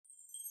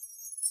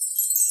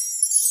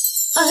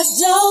A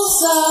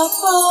dose of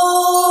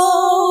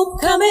hope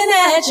coming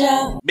at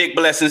ya. Big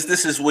blessings.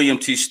 This is William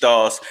T.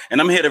 Starzz,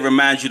 and I'm here to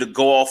remind you to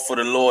go off for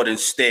the Lord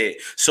instead.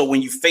 So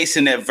when you're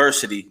facing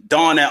adversity,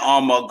 don that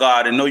armor of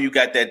God and know you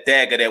got that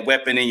dagger, that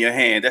weapon in your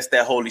hand. That's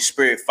that Holy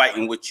Spirit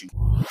fighting with you.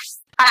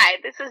 Hi,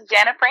 this is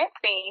Jana,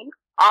 Francine,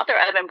 author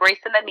of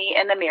Embracing the Me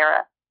in the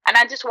Mirror. And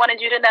I just wanted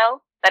you to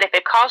know that if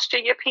it costs you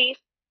your peace,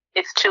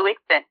 it's too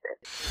expensive.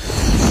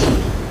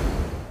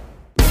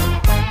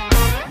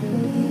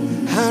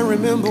 I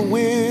remember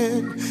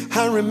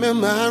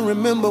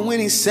when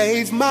he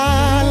saved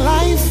my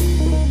life.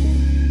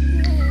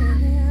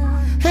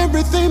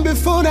 Everything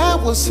before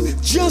that was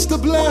just a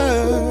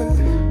blur.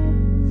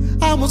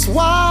 I was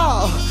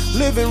wild,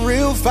 living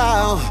real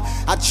foul.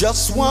 I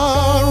just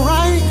want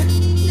right.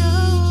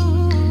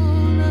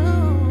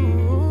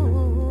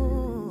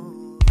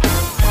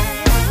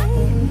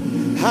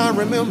 I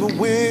remember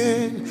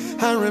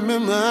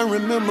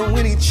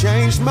when he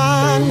changed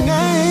my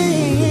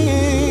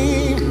name.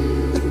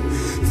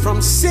 From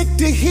sick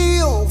to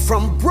heal,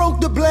 from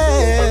broke to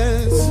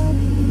blessed.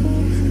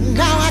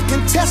 Now I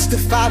can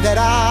testify that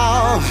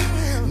I'll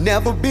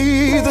never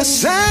be the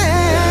same.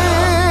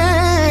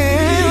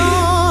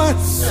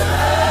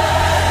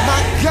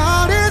 My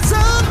God is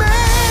amazing.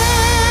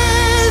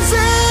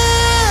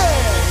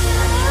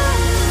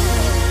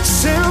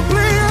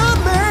 Simply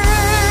amazing.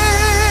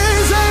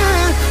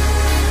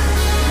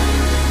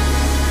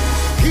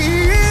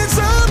 He is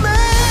amazing.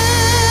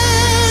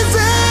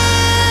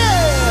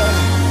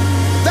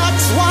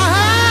 That's why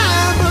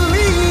I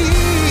believe.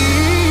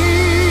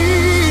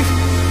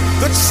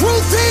 The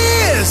truth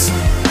is,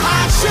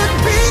 I should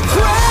be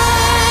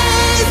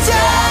crazy.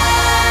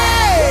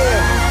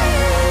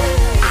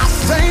 I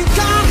thank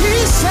God he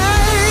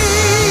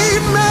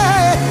saved me.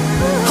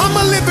 I'm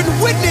a living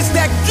witness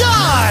that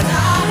God,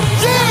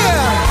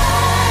 yeah.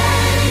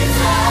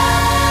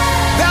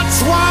 That's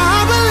why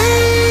I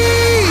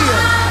believe.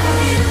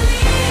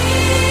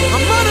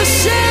 I'm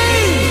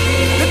unashamed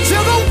to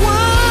tell the world.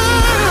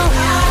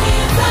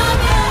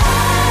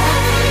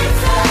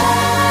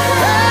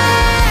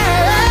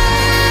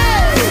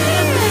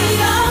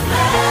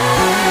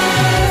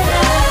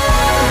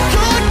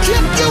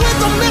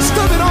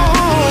 Of it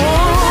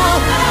all.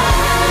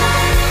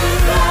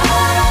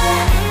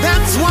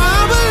 That's why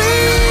I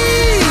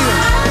believe.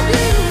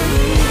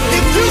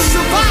 If you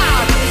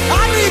survive,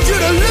 I need you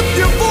to lift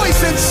your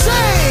voice and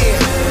say,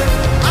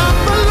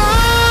 I'm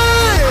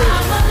alive.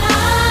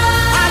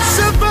 I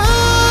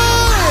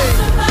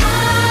survived.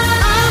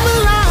 I'm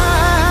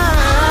alive.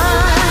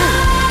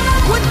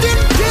 What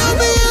didn't kill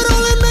me, it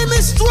only made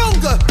me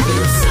stronger.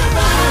 You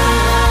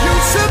survived. You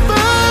survived.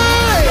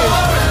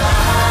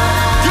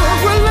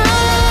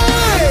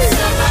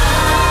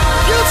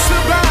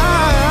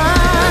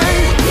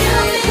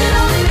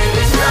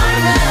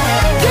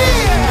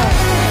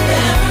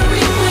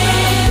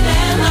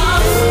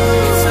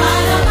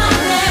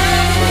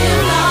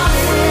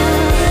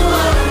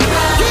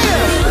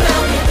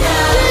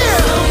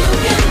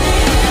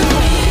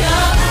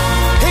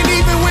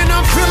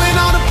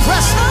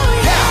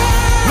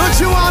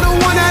 You are the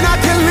one that I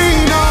can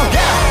lean on.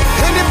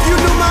 Yeah. And if you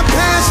knew my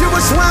past, you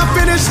would swear I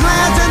finished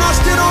last. And I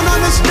still don't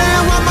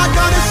understand why my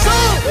God is so.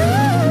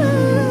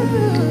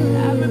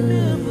 I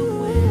remember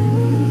when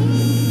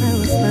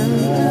I was by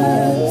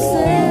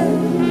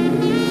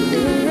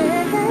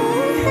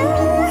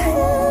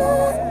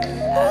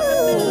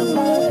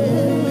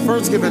myself.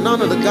 First giving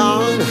honor to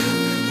God,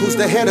 who's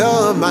the head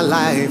of my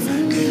life.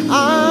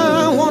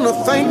 I want to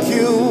thank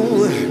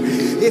you.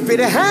 If it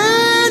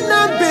had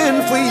not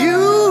been for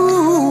you,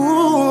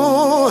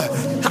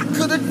 I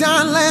could have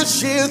died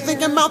last year,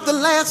 thinking about the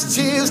last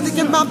tears,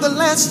 thinking about the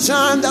last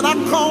time that I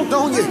called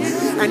on you,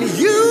 and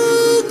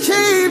you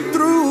came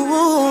through.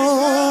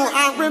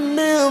 I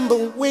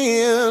remember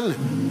when.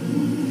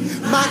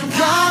 My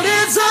God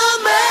is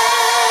amazing.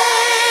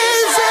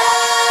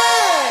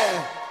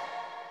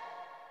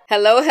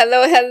 Hello,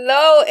 hello,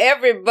 hello,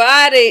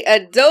 everybody. A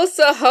Dose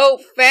of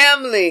Hope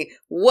family.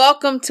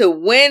 Welcome to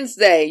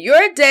Wednesday,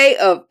 your day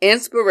of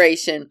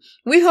inspiration.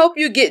 We hope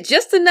you get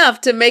just enough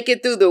to make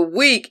it through the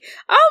week.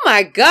 Oh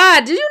my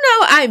God, did you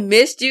know I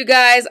missed you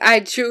guys?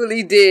 I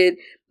truly did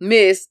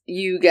miss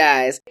you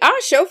guys. Our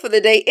show for the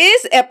day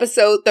is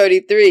episode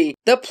 33.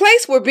 The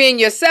place where being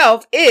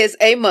yourself is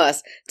a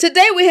must.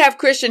 Today we have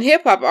Christian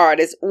hip-hop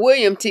artist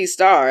William T.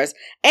 Starzz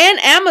and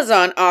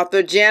Amazon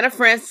author Jana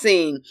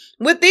Francine.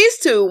 With these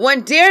two,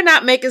 one dare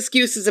not make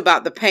excuses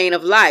about the pain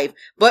of life,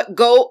 but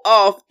go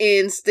off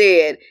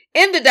instead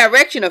in the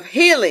direction of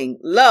healing,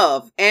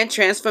 love, and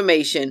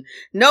transformation.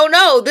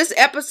 No, this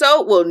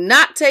episode will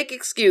not take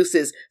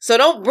excuses, so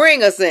don't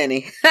bring us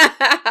any.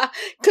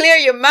 Clear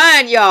your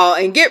mind, y'all,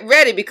 and get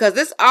ready because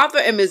this author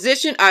and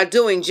musician are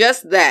doing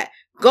just that,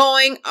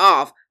 going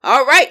off.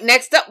 All right,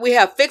 next up we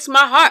have Fix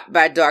My Heart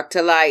by Dark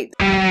to Light.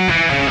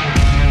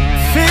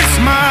 Fix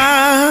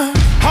my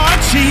heart,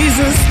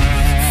 Jesus.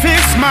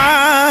 Fix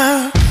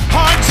my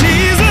heart,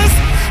 Jesus.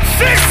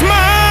 Fix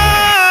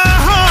my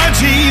heart,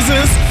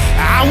 Jesus.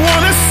 I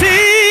want to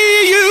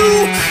see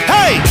you.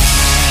 Hey!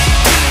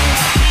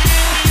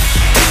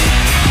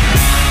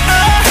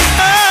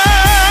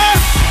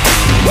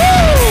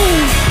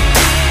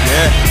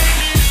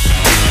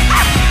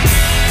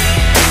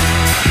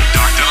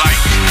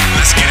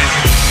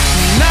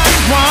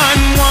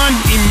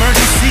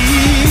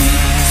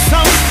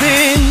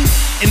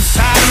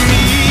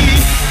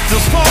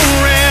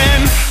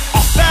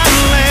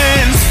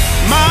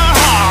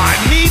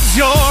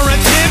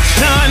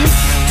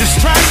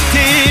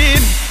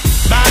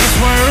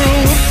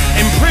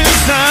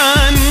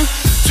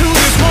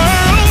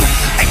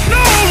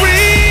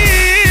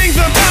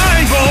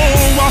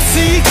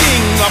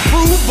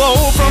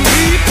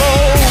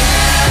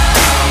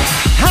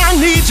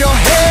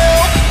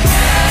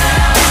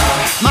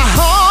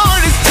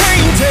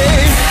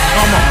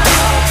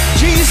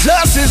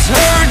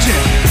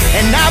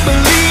 And I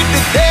believe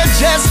that there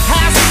just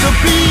has to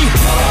be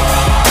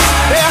more.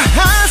 There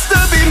has to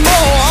be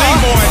more.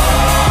 Sing, boy.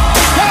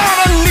 God,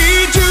 I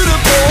need you to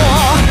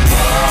pour.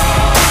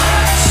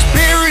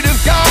 Spirit of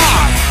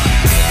God,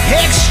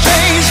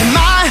 exchange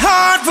my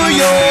heart for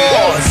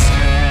yours.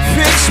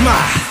 Fix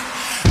my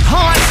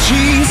heart,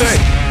 Jesus.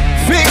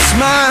 Fix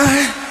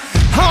my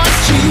heart,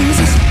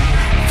 Jesus.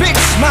 Fix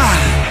my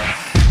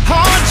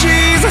heart,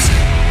 Jesus.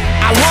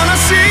 I wanna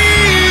see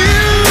you.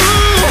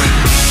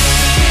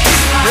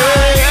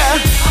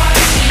 Yeah,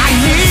 I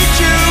need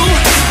you.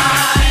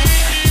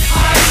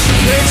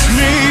 Fix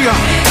me.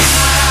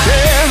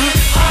 Yeah,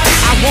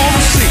 I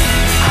wanna see.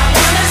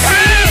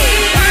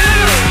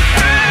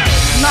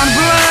 Not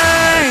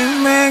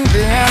blaming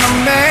the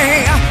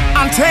enemy.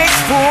 I take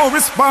full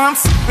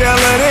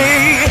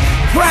responsibility.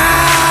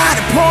 Pride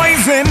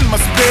poison my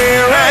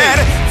spirit,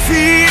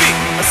 feeding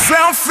a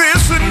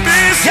selfish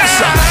ambition. Yes,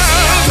 sir.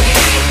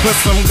 Put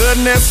some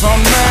goodness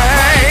on me,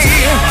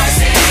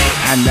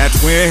 and that's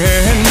when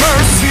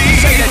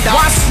mercy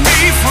wash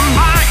me from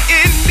my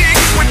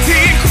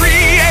iniquity and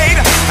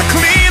create a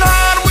clean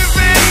heart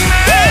within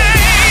me.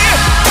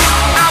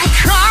 I'm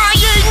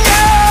crying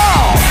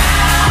out,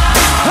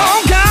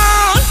 oh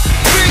God,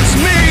 fix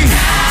me.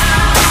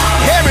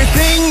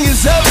 Everything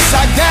is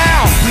upside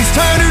down. Please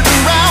turn it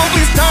around.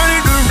 Please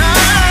turn it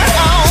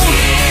around.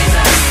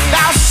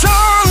 Thou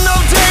son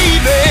of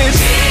David.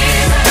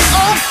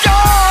 Oh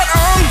God,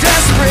 I'm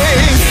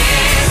desperate.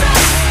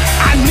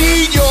 I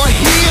need your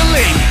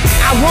healing.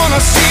 I wanna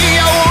see.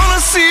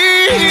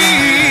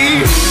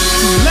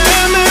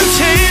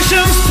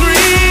 Lamentations 3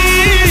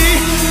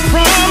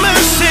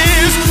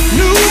 promises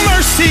new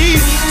mercy.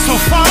 So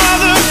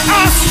Father,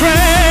 I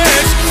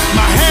stretch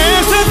my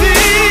hands to thee.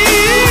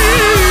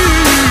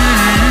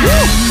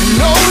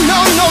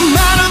 No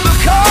matter the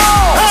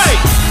cost. Hey,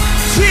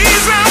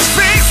 Jesus,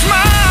 fix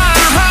my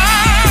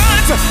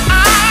heart.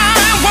 I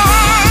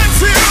want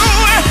to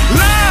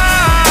love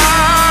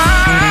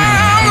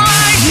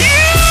like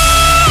you.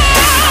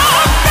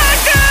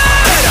 Thank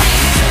God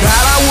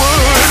that I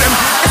would.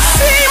 It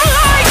seemed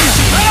like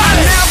I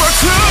never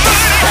could.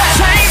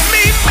 Change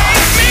me,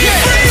 make me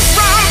free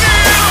from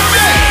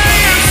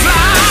everything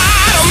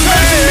inside of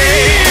me.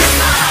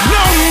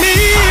 Know me,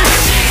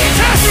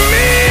 touch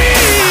me,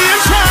 and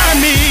try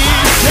me.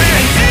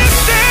 And if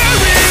there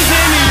is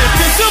any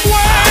offensive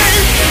way,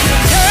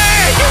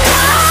 hey,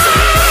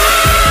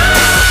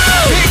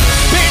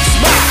 fix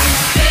my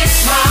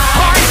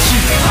heart,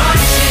 Jesus.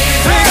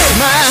 Fix my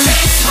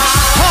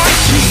heart,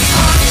 Jesus.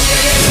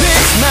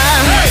 Fix my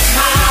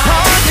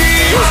heart,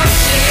 Jesus.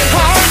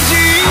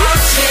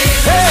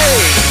 Hey,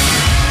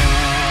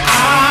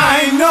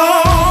 I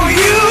know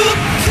you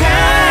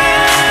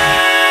can.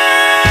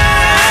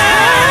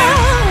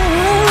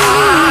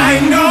 I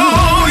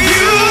know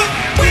you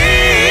will.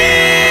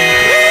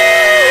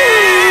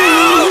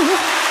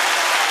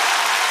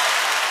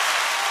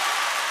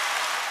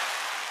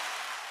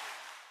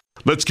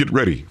 Let's get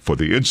ready for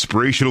the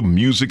inspirational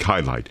music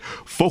highlight,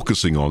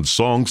 focusing on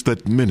songs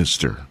that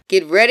minister.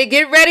 Get ready,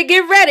 get ready,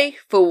 get ready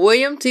for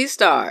William T.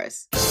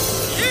 Starzz.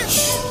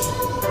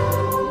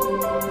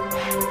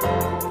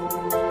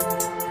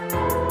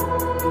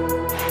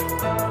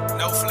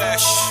 No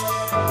flesh.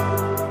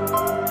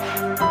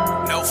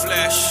 No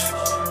flesh.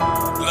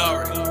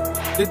 Glory.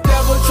 The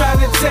devil tried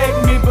to take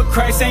me, but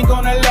Christ ain't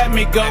gonna let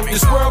me go.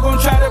 This world gonna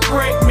try to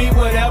break me,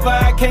 whatever,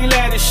 I can't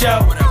let it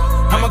show.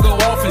 I'ma go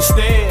off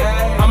instead.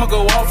 I'ma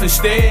go off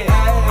instead.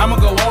 I'ma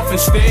go off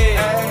instead.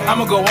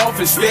 I'ma go off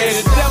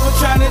instead. The devil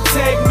trying to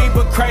take me,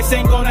 but Christ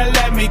ain't gonna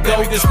let me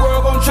go. This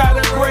world gonna try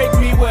to break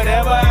me,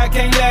 whatever, I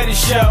can't let it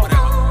show.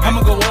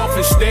 I'ma go off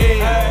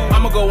instead.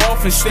 I'ma go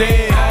off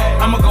instead.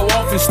 I'ma go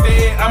off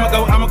instead.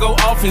 I'ma go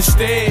off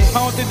instead. I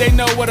don't think they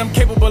know what I'm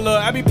capable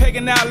of. I be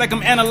pegging out like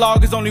I'm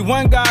analog. There's only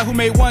one guy who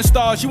made one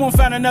star. You won't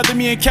find another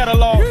me in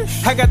catalog.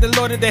 I got the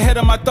Lord at the head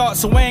of my thoughts,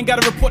 so I ain't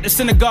gotta report to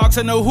synagogues.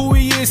 I know who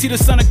he is, he the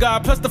son of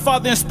God. Plus the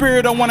Father and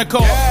Spirit on one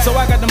accord. So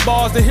I got them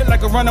balls that hit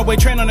like a runaway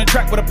train on the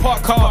track with a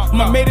park car.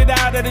 I made it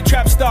out of the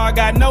trap star.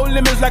 Got no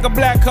limits like a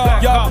black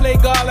car. Y'all play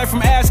God like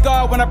from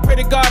Asgard. When I pray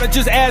to God, I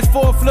just ask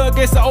for a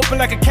floodgates to open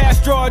like a cash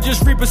drawer.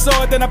 Just reap a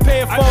sword, then I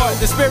pay it for it.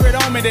 The Spirit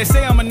on me, they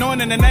say I'm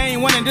anointed and I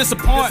ain't winning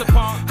disappoint.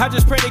 I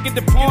just pray they get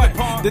the point.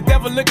 The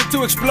devil looking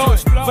to explode.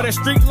 For that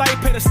street light,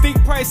 pay the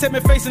steep price. Had me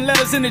facing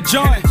letters in the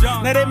joint.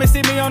 Now they may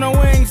see me on the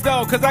wings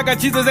though, cause I got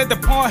Jesus at the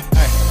point.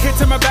 Can't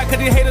turn my back cause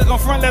these haters gon'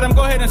 front. Let them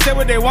go ahead and say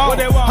what they want.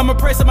 I'ma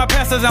pray so my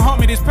pastors and haunt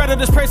me. These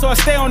predators pray so I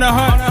stay on the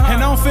hunt.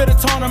 And I don't feel the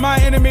tone of my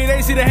enemy.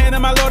 They see the hand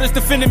of my Lord is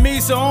defending me.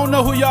 So I don't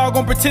know who y'all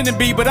gon' pretend to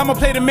be, but I'ma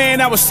play the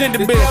man I was sent to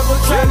be. The devil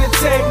trying to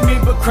take me,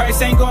 but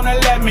Christ ain't gonna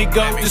let me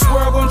go. This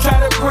world gon' try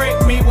to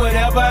break me,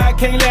 whatever, I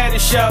can't let it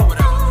show.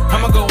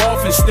 I'ma go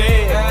off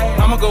instead.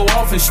 I'ma go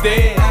off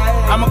instead.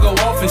 I'ma go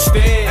off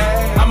instead.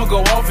 I'ma go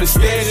off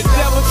instead. The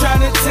devil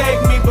trying to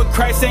take me, but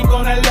Christ ain't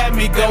gonna let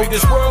me go.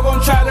 This world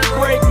gon' try to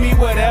break me,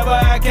 whatever,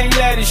 I can't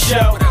let it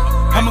show.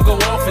 I'ma go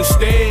off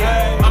instead.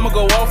 I'ma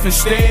go off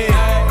instead.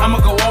 I'ma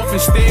go off instead.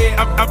 instead.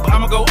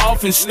 I'ma go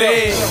off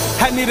instead.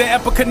 I need an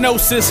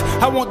epicenosis.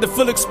 I want the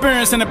full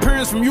experience and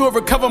appearance from you to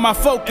recover my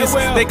focus.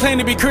 They claim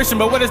to be Christian,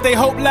 but where does they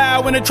hope lie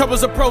when the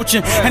trouble's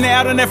approaching? And they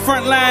out on that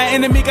front line,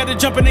 enemy got to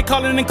jump and they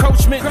call it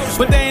encroachment.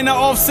 But they ain't no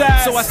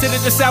offside, so I sit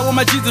at the side where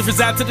my Jesus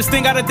resides. To the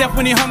sting out of death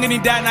when he hung and he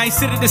died. Now he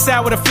sit at the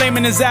side with a flame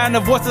in his eye and the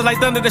voices like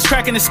thunder that's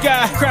cracking the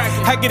sky.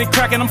 I get it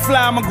cracking, I'm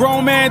fly, I'm a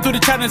grown man through the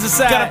challenges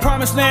inside. Got a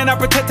promised land, I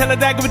protect till I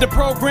die, give it the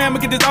program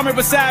and get this army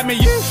beside me.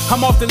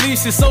 I'm off the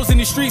leash, it's souls in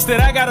these streets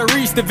that I gotta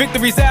reach. The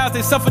victory's ours,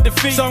 they suffer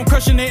defeat. So I'm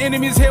crushing the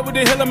enemy's head with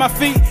the heel of my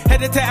feet.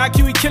 Headed to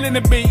IQ, he killing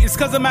the beat. It's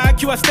cause of my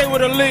IQ, I stay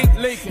with a link.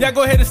 Y'all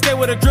go ahead and stay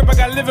with a drip. I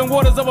got living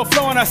waters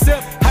overflowing, I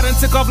sip. I done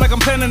took off like I'm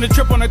planning a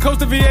trip on the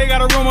coast of VA,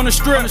 got a room on the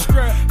strip.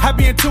 I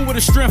be in tune with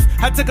the strength.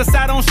 I took a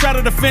side on stride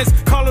of the fence,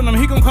 calling him,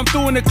 he gon' come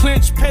through in the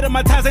clinch. Paid up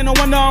my ties, ain't no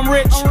wonder I'm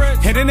rich.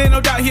 And it ain't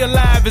no doubt he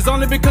alive. It's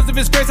only because of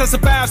his grace I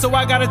survived. So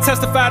I gotta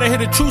testify to hear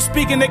the truth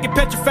speaking. They get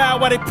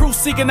petrified while they proof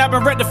seeking. I've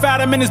been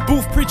rectified. I'm in this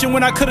booth preaching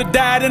when I could've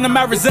died and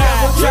I reside.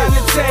 Trying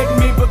to take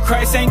me, but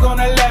Christ ain't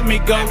gonna let me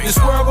go. This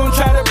world gon'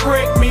 try to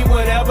break me,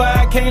 whatever,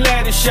 I can't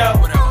let it show.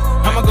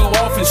 I'ma go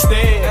off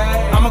instead.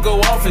 I'ma go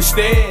off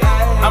instead.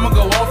 I'ma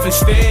go off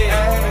instead.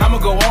 I'ma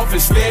go off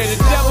instead.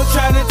 The devil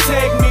trying to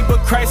take me, but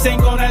Christ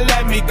ain't gonna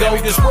let me go.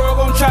 This world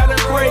gon' try to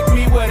break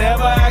me,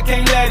 whatever, I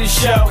can't let it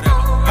show.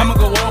 I'ma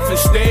go off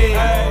instead.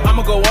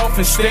 I'ma go off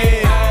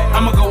instead.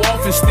 I'ma go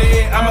off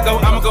instead.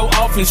 I'ma go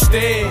off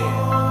instead.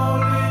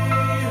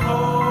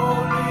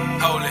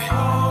 Holy. Holy.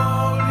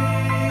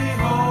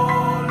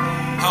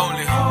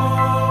 Holy.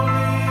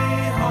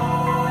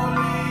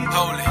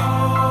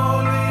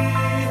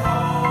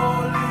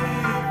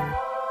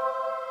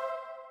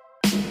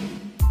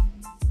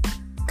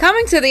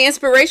 Coming to the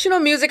Inspirational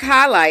Music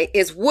Highlight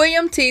is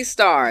William T.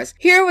 Starzz,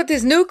 here with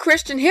his new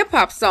Christian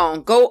hip-hop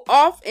song, Go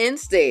Off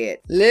Instead.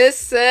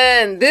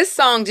 Listen, this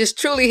song just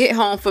truly hit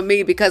home for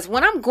me because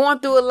when I'm going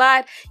through a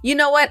lot, you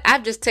know what?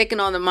 I've just taken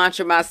on the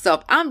mantra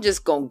myself. I'm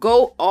just gonna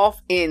go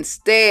off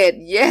instead.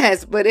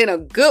 Yes, but in a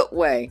good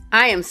way.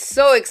 I am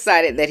so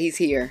excited that he's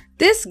here.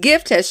 This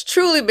gift has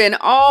truly been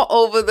all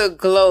over the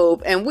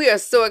globe, and we are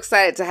so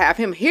excited to have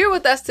him here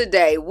with us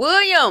today.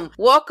 William,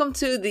 welcome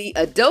to the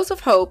A Dose of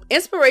Hope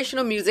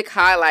Inspirational Music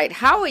Highlight.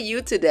 How are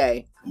you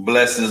today?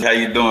 Blessings. How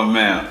you doing,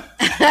 ma'am?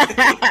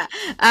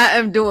 I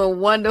am doing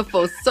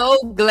wonderful. So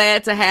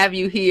glad to have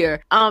you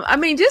here.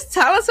 Just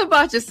tell us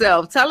about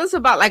yourself. Tell us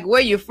about like where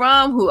you're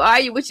from, who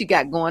are you, what you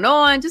got going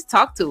on. Just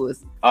talk to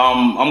us.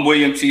 I'm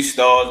William T.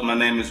 Starzz. My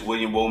name is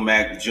William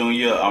Womack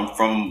Jr. I'm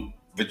from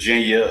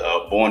Virginia,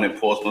 born in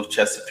Portsmouth,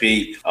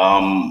 Chesapeake.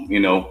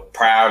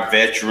 Prior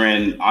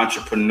veteran,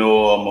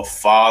 entrepreneur. I'm a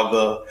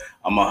father.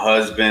 I'm a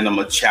husband. I'm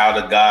a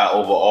child of God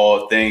over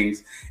all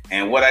things.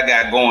 And what I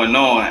got going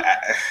on,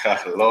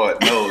 Lord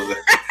knows.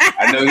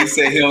 I know he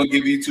said he don't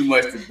give you too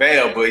much to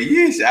bail, but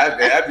yeesh,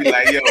 I'd be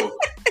like, yo,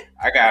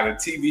 I got a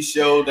TV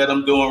show that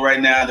I'm doing right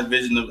now, the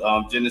Vision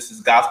of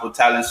Genesis Gospel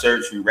Talent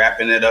Search. We're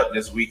wrapping it up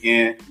this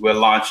weekend. We're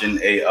launching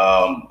a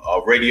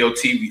radio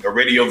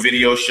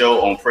video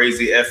show on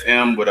Crazy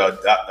FM with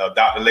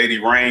Dr. Lady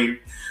Rain.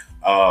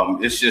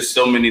 It's just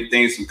so many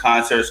things, some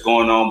concerts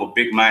going on with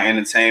Big Mind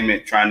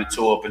Entertainment, trying to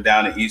tour up and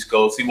down the East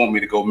Coast. He want me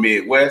to go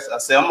Midwest. I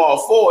said, I'm all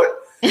for it.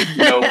 But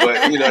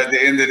at the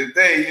end of the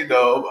day,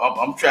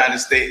 I'm trying to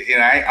stay.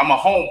 I'm a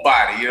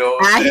homebody.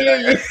 I hear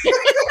you.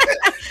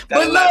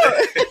 But look,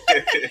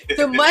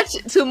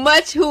 too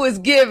much who is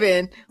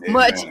given, Amen.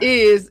 Much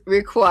is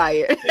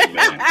required.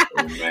 Amen.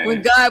 Amen.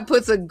 When God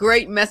puts a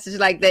great message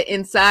like that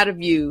inside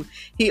of you,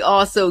 He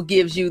also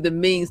gives you the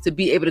means to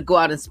be able to go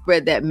out and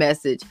spread that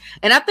message.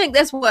 And I think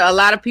that's what a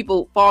lot of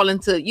people fall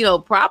into,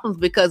 problems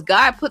because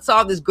God puts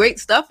all this great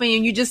stuff in you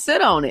and you just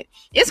sit on it.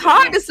 It's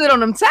hard to sit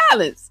on them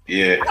talents.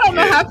 Yeah. I don't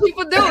know how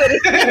people do it.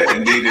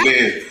 Indeed it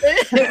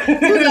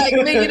is. Like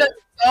me,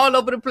 all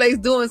over the place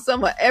doing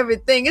some of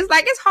everything. It's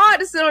like, it's hard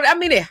to sit on it. I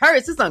mean, it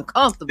hurts. It's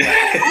uncomfortable.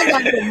 I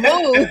got to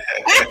move.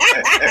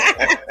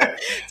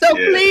 So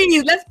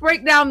please, let's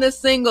break down this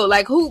single.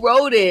 Like, who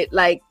wrote it?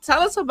 Like,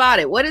 tell us about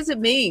it. What does it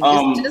mean?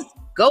 Just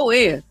go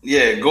in.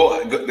 Yeah, go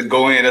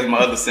in. That's my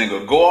other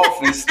single. Go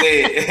Off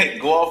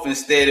Instead. Go Off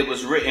Instead. It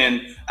was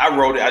written. I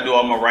wrote it. I do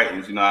all my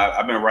writings.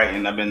 I've been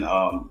writing. I've been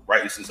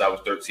writing since I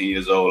was 13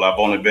 years old. I've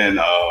only been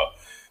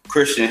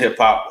Christian hip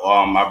hop.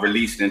 I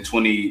released in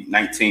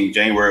 2019,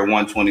 January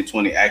 1,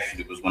 2020.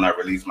 Actually, was when I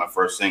released my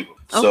first single.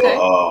 Okay.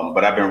 So,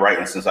 but I've been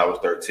writing since I was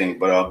 13.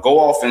 But Go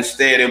Off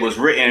Instead. It was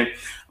written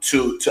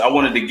to I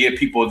wanted to give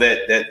people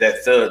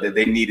that thud that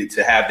they needed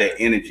to have that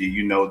energy.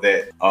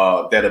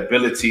 That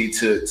ability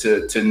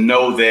to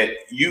know that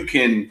you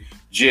can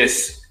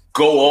just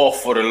go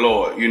off for the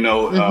Lord.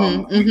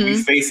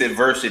 We face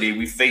adversity,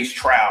 we face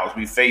trials,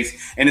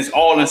 and it's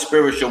all in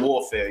spiritual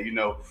warfare.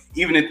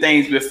 Even the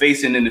things we're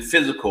facing in the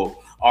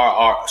physical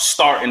are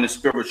start in the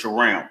spiritual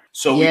realm.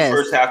 So we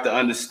first have to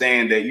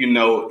understand that,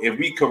 if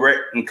we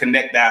correct and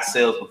connect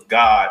ourselves with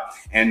God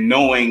and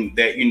knowing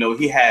that,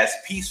 He has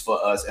peace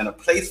for us and a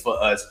place for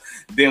us,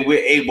 then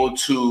we're able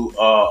to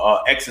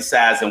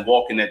exercise and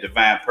walk in that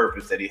divine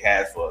purpose that He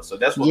has for us. So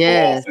that's what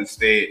Go Off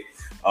Instead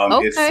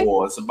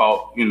It's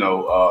about,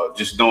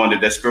 just knowing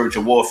that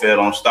spiritual warfare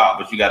don't stop,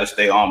 but you got to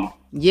stay armored.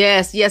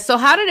 Yes. So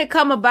how did it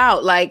come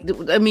about? Like,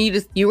 I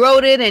mean, you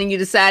wrote it and you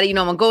decided, I'm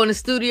gonna go in the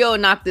studio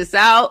and knock this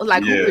out.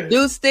 Like, who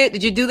produced it?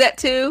 Did you do that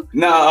too?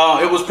 No,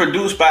 it was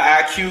produced by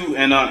IQ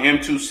and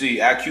M2C.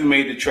 IQ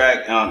made the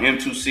track.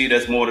 M2C,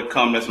 that's more to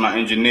come. That's my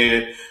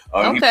engineer.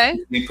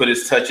 He put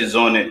his touches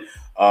on it.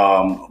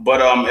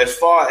 But as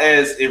far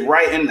as it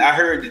writing, I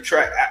heard the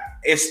track.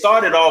 It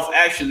started off,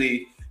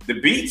 actually, the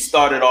beat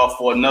started off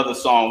for another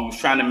song. We was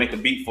trying to make a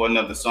beat for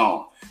another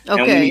song. Okay.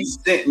 And when he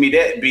sent me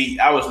that beat,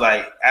 I was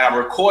like, I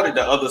recorded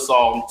the other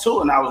song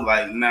too, and I was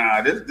like,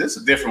 nah, this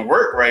is different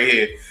work right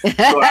here. So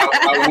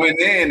I went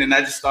in and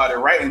I just started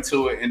writing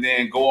to it, and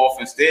then Go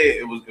Off Instead.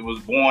 It was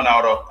born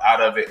out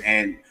of it.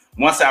 And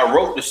once I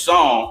wrote the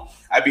song,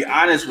 I'd be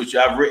honest with you,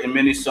 I've written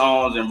many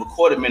songs and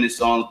recorded many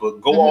songs,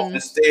 but Go Off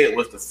Instead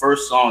was the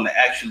first song that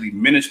actually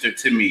ministered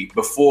to me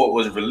before it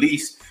was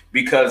released,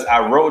 because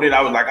I wrote it.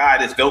 I was like, all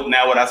right, it's dope.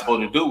 Now what I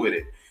supposed to do with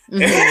it?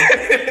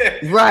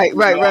 Right.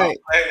 I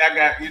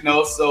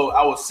got, so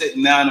I was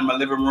sitting down in my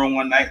living room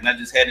one night and I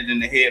just had it in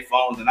the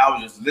headphones and I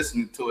was just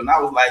listening to it, and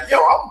I was like, yo,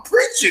 I'm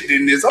preaching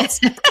in this. I'm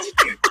speaking.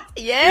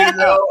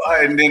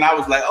 And then I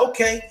was like,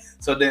 okay.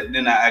 So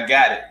then I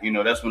got it.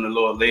 That's when the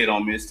Lord laid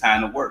on me. It's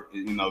time to work.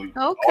 All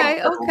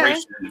the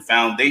preparation and the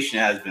foundation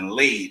has been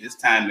laid. It's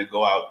time to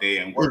go out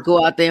there and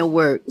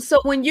work.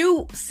 So when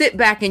you sit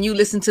back and you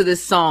listen to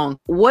this song,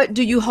 what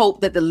do you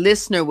hope that the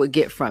listener would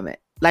get from it?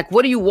 Like,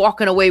 what are you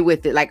walking away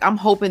with it? Like, I'm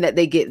hoping that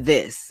they get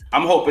this.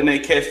 I'm hoping they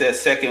catch that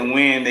second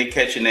wind. They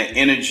catching that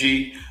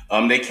energy.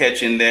 They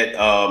catching that.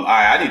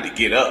 I need to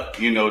get up.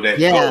 Go.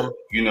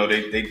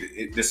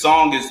 The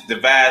song is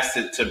devised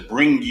to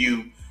bring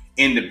you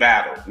in the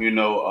battle.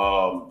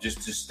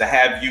 Just to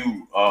have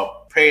you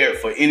prepared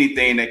for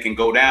anything that can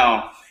go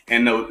down,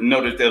 and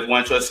know that there's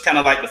one choice. It's kind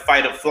of like the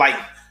fight or flight.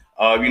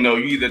 You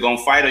either gonna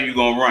fight or you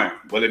gonna run.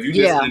 But if you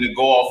listen to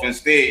Go Off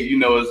Instead,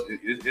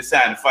 it's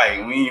time to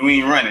fight. We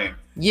ain't running.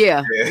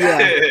 Yeah.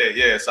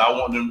 So I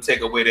want them to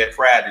take away that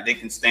pride that they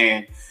can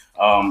stand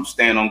on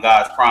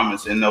God's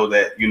promise and know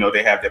that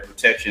they have that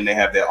protection, they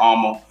have that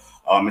armor.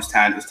 It's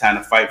time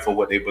to fight for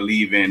what they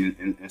believe in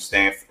and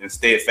stand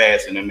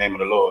steadfast in the name of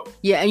the Lord.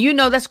 Yeah, and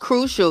that's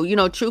crucial.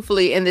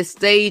 Truthfully, in this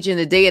stage, in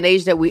the day and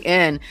age that we're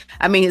in,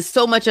 I mean, it's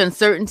so much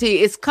uncertainty.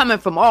 It's coming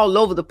from all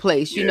over the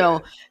place.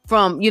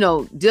 From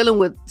dealing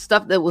with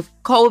stuff that was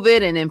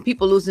COVID, and then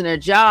people losing their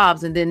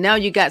jobs, and then now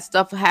you got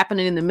stuff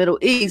happening in the Middle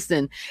East,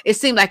 and it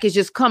seems like it's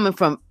just coming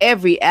from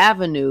every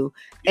avenue.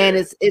 And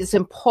it's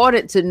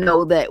important to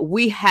know that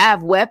we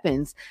have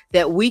weapons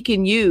that we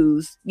can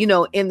use,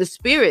 in the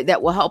spirit,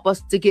 that will help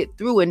us to get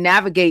through and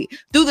navigate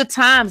through the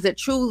times that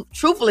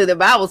truthfully the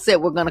Bible said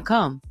we're going to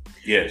come.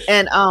 Yes.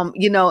 And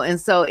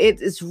and so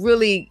it's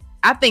really,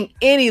 I think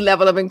any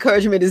level of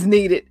encouragement is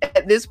needed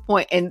at this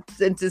point. And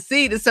to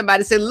see that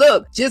somebody say,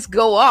 look, just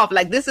go off.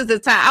 Like, this is the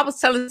time. I was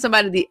telling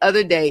somebody the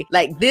other day,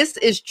 like, this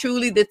is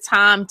truly the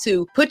time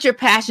to put your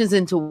passions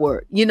into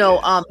work. You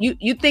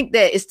think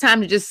that it's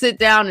time to just sit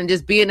down and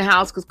just be in the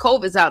house because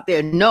COVID's out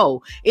there.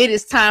 No, it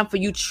is time for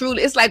you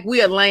truly. It's like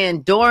we are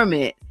laying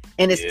dormant.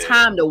 And it's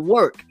time to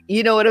work.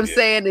 You know what I'm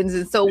saying?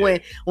 And so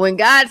when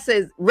God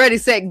says ready,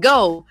 set,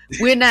 go,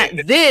 we're not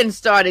then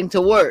starting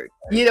to work.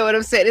 You know what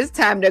I'm saying? It's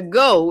time to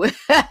go.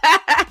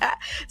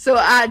 So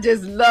I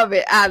just love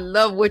it. I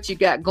love what you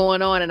got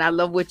going on, and I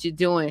love what you're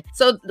doing.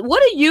 So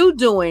what are you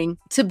doing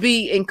to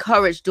be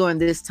encouraged during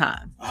this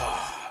time?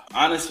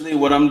 Honestly,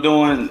 what I'm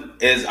doing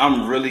is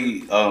I'm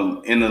really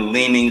in a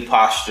leaning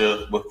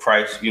posture with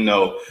Christ.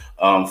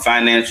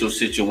 Financial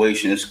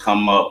situations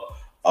come up.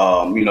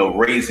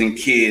 Raising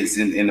kids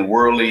in the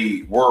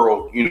worldly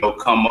world,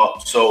 come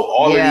up. So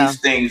all of these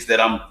things that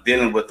I'm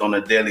dealing with on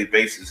a daily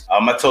basis.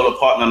 I told a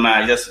partner of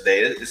mine yesterday,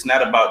 it's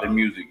not about the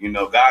music.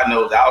 God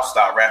knows I'll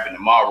start rapping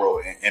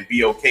tomorrow and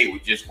be okay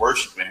with just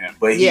worshiping him.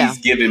 But he's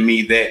given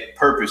me that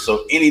purpose.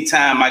 So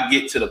anytime I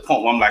get to the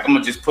point where I'm like, I'm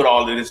going to just put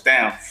all of this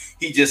down,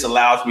 he just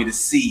allows me to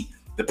see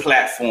the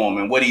platform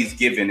and what he's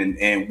given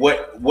and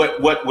what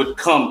would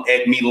come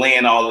at me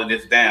laying all of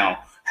this down.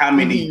 How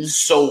many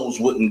souls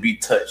wouldn't be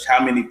touched?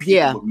 How many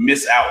people would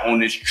miss out on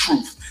this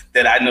truth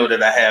that I know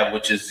that I have,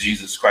 which is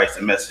Jesus Christ,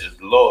 the message of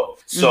the Lord.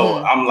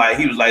 So I'm like,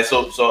 he was like,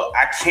 so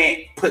I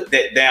can't put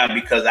that down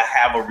because I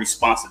have a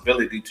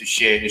responsibility to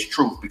share his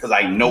truth because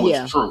I know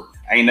it's true.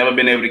 I ain't never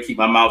been able to keep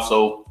my mouth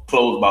so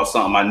closed about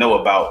something I know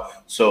about.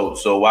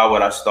 So why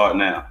would I start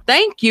now?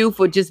 Thank you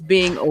for just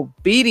being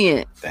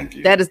obedient. Thank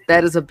you.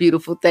 That is a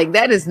beautiful thing.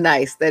 That is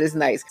nice.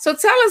 So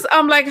tell us,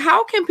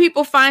 how can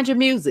people find your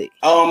music?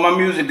 My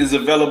music is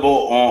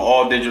available on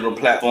all digital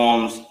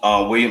platforms.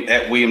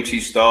 William T.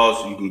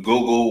 Starzz. You can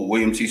Google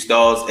William T.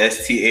 Starzz,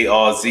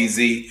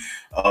 Starzz.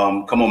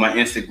 Come on my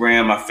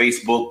Instagram, my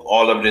Facebook,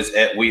 all of it is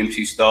at William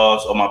T.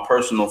 Starzz. On my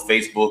personal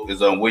Facebook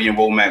is William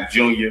Womack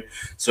Jr.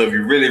 So if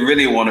you really,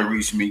 really want to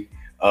reach me,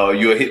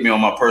 you'll hit me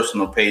on my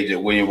personal page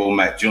at William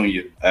Womack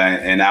Jr.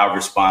 And I'll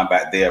respond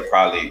back there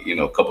probably,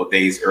 a couple of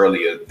days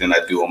earlier than I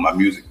do on my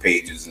music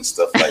pages and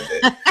stuff like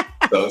that.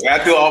 So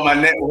I do all my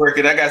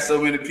networking. I got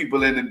so many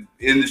people in the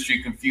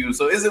industry confused.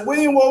 So is it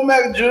William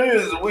Womack Jr. or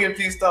is it William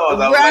T. Starzz?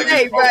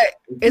 Right.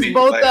 It's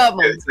both like, of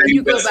them. So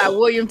you go by vessel.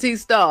 William T.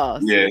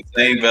 Starzz. Yeah,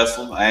 same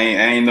vessel. I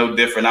ain't no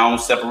different. I don't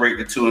separate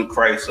the two in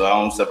Christ, so I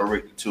don't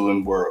separate the two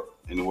in the world.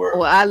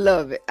 Well, I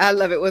love it.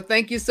 Well,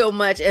 thank you so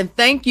much. And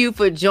thank you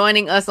for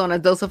joining us on A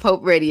Dose of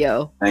Hope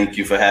Radio. Thank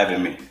you for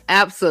having me.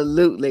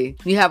 Absolutely.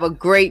 You have a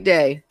great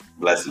day.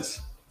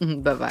 Blessings.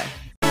 Bye-bye.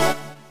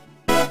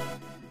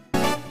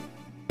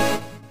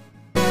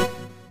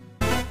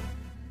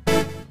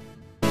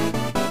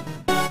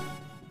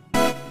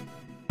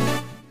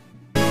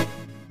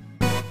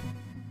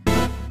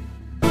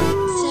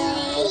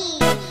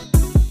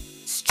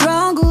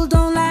 Struggle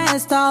don't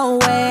last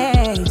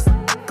always.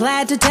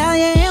 Glad to tell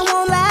you it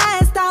won't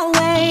last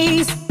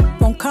always.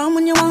 Won't come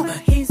when you want, but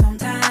he's on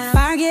time.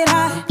 Fire get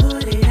hot,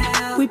 put it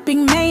out.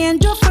 Weeping may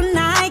endure for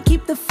night,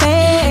 keep the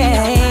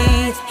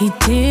faith. He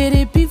did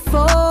it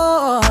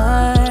before,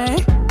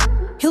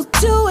 he'll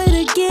do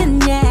it again,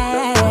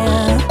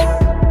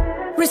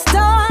 yeah.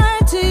 Restore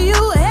to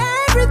you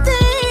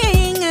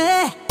everything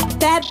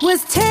that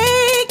was taken.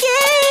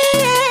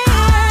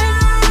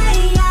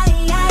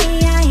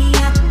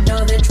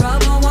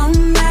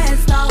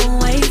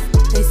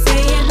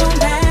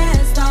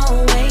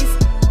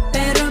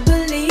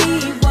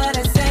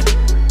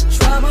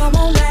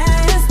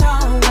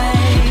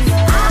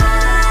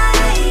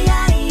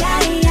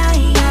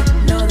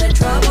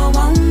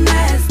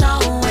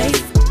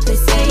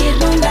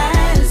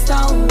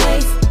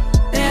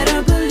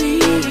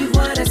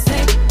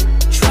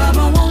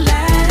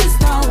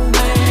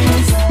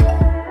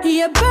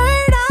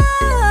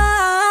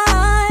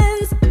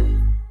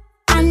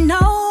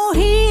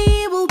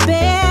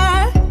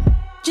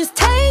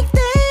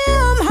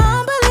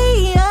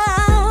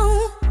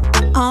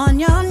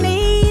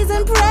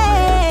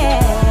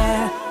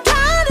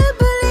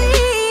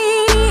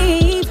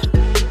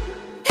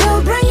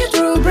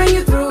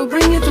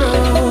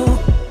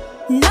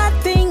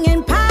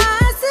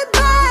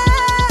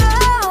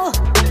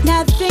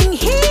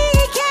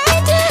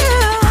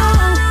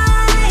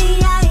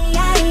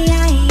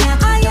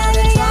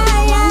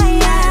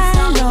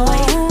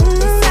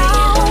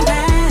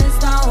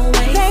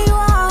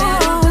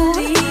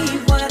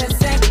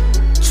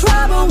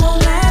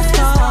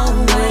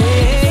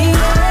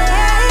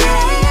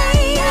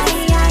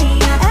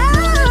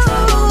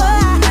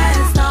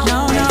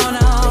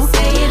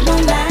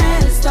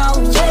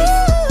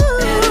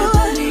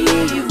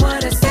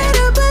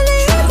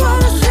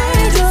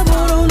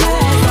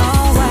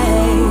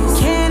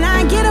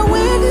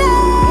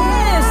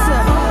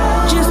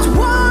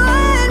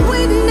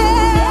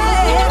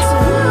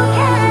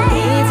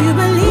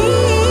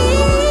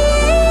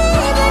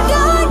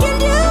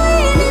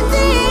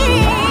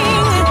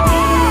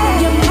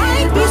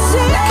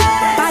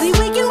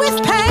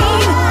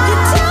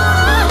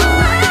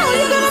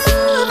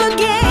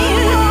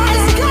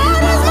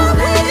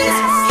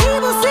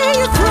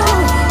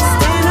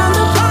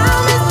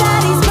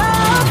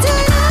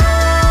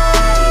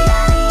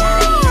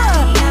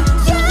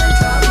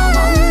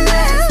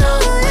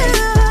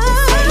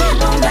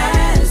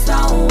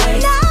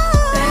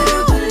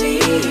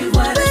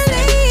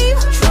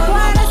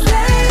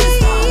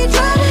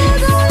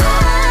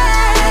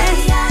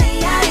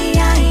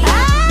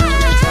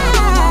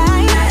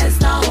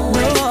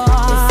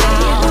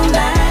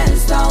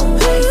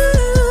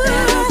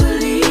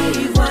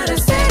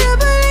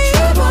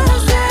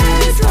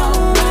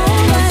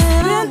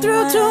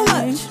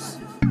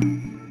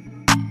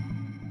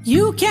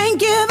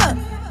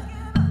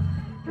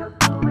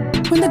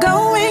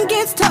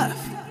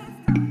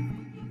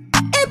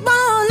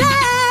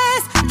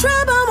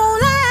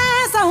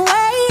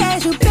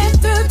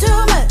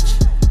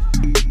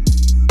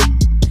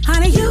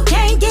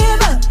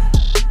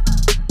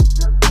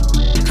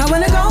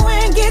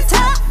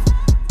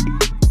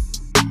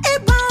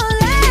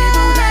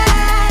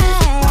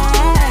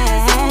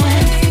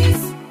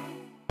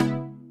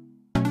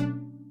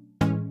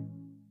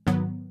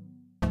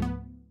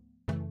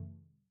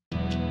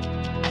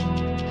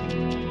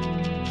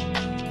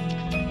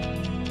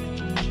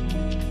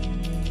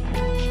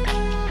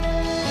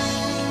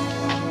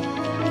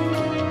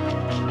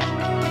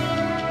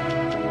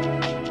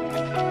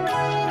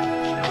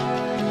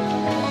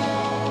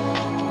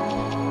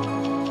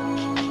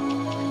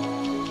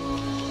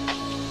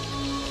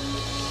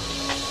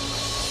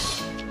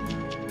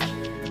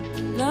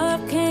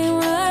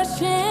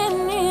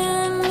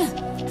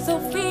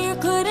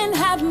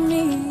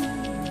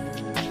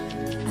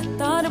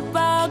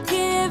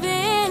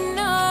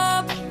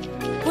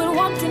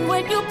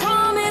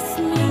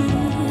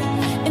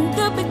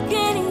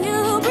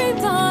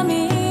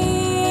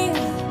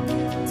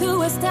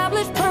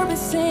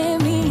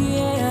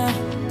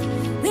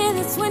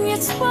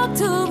 Spoke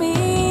to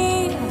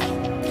me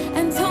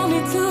and told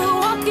me to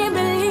walk and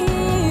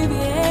believe,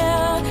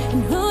 yeah.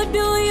 And who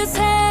do you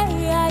say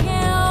I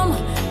am?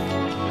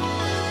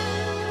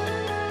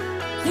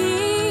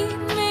 Lead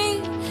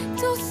me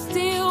to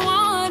still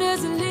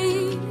waters,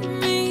 lead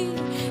me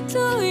to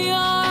your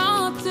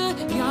arms.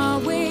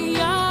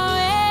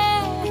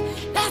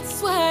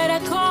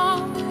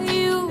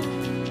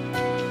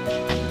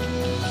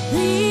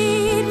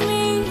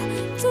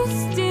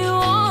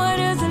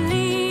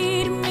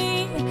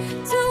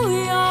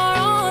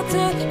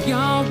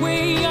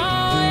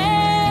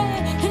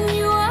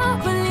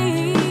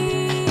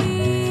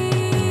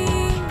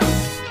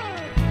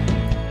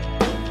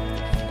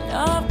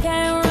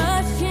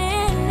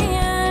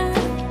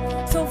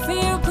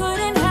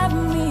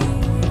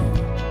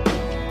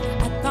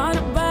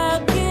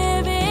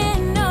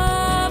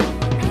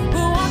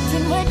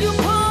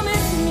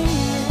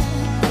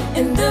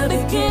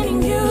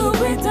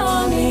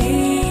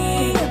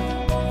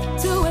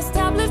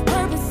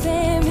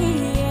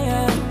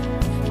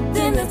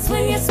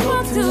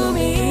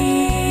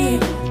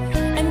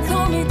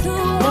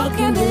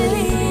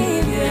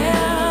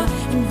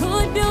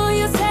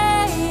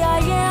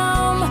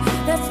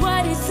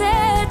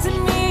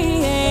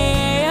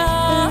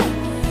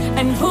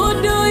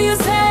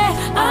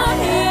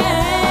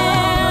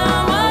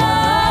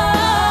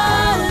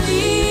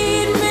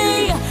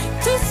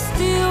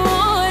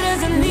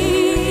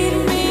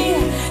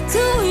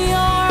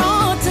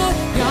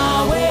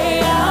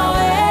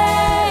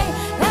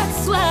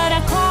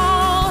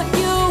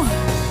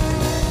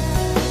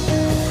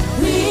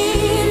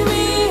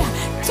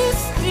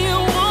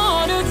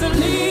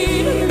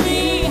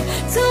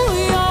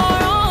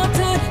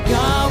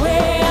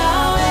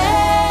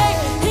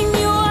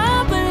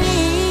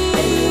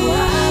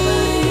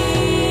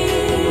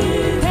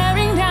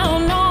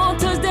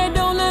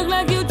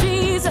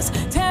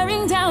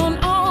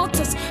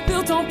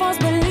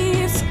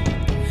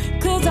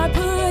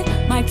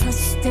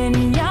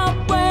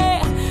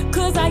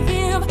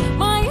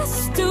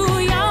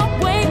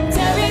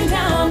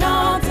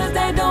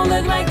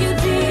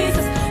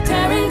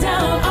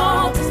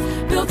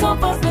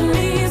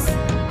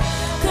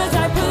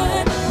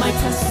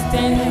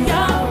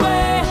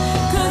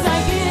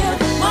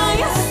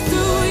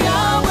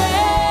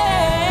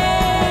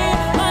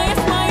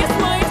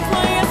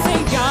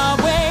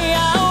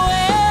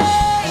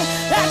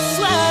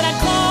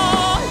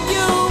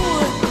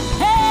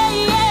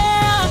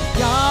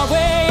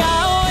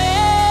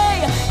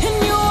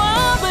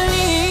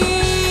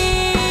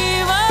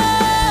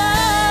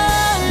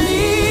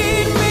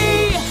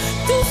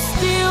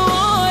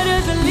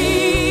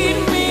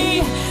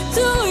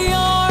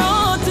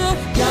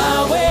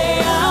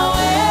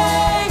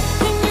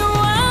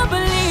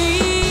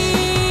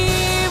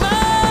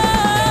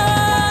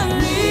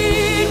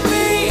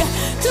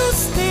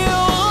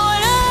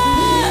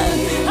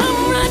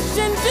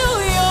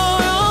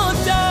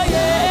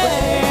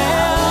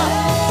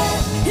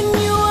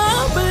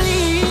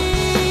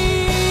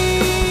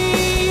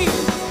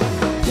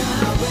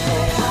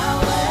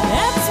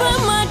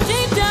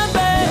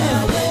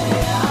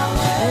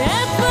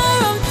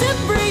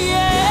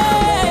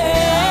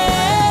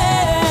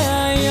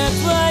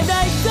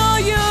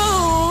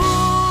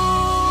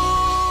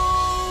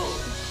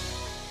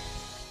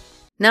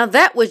 Now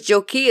that was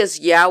Jokia's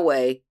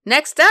Yahweh.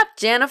 Next up,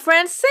 Jana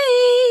Francine.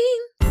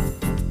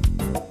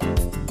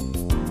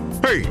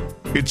 Hey,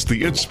 it's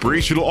the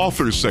Inspirational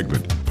Authors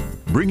segment,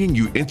 bringing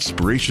you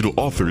inspirational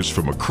authors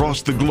from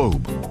across the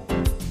globe.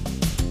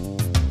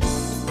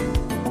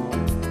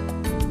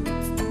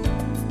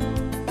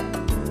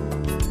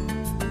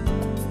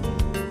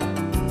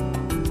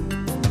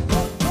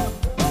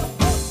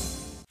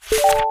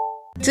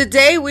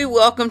 Today we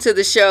welcome to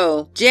the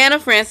show Jana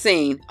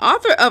Francine,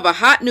 author of a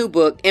hot new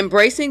book,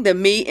 Embracing the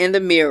Me in the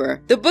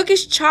Mirror. The book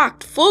is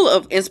chock full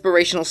of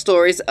inspirational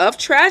stories of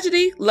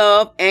tragedy,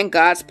 love, and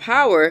God's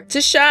power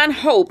to shine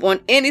hope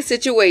on any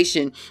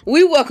situation.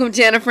 We welcome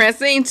Jana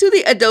Francine to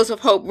the A Dose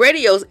of Hope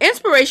Radio's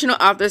Inspirational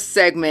Author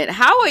segment.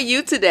 How are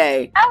you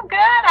today? I'm good.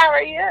 How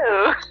are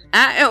you?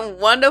 I am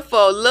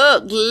wonderful.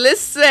 Look,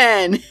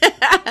 listen.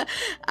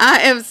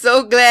 I am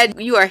so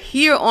glad you are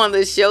here on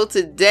the show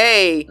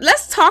today.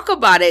 Let's talk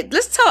about it.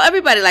 Let's tell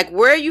everybody, like,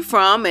 where are you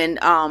from and,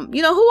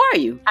 who are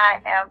you? I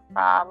am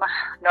from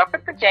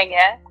Norfolk,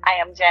 Virginia. I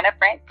am Jana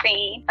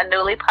Francine, a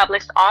newly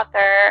published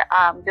author.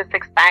 Just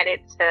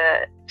excited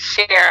to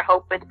share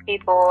hope with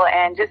people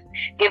and just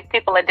give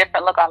people a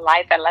different look on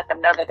life and let them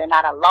know that they're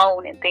not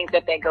alone in things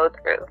that they go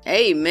through.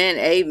 Amen.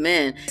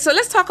 Amen. So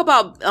let's talk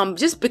about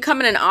just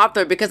becoming an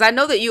author, because I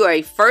know that you are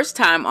a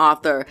first-time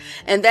author,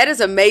 and that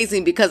is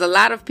amazing because a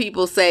lot of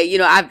people say,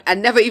 I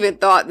never even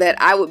thought that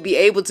I would be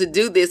able to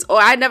do this, or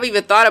I never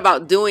even thought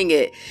about doing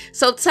it.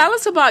 So tell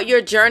us about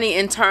your journey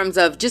in terms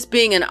of just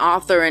being an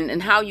author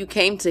and how you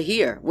came to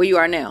here, where you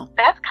are now.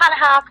 That's kind of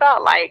how I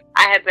felt. Like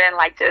I had been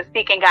just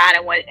seeking God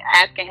and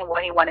asking him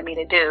what he wanted me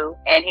to do,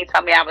 and he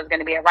told me I was going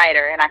to be a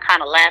writer, and I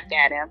kind of laughed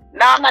at him.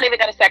 No, I'm not even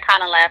going to say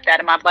kind of laughed at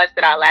him. I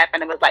busted out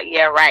laughing and was like,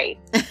 yeah, right.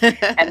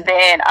 And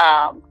then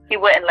he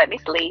wouldn't let me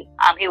sleep.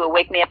 He would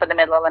wake me up in the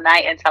middle of the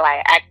night until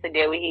I actually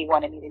did what he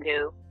wanted me to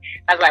do.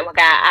 I was like, well,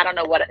 God, I don't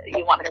know what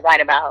you want me to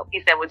write about. He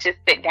said, well, just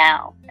sit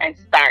down and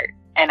start,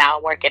 and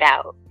I'll work it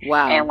out.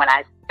 Wow. And when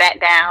I sat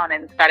down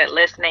and started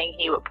listening,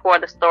 he would pour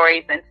the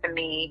stories into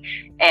me.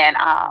 And,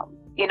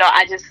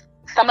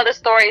 some of the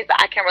stories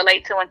I can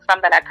relate to and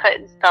some that I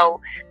couldn't. So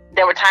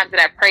there were times that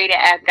I prayed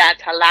and asked God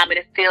to allow me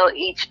to feel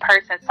each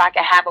person so I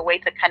can have a way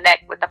to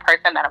connect with the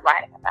person that I'm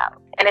writing about.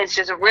 And it's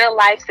just real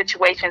life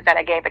situations that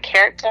I gave a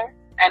character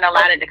and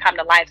allowed it to come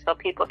to life so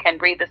people can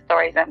read the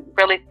stories and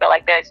really feel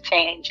like there's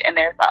change and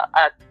there's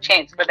a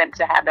chance for them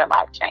to have their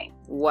life change.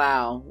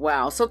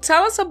 Wow. So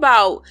tell us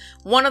about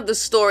one of the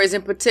stories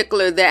in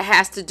particular that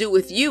has to do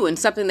with you and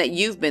something that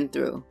you've been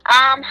through.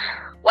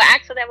 Well,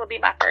 actually, that would be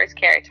my first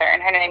character, and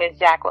her name is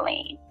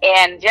Jacqueline.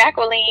 And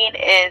Jacqueline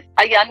is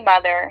a young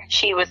mother.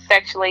 She was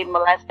sexually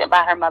molested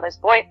by her mother's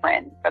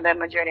boyfriend for the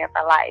majority of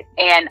her life.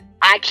 And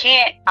I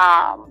can't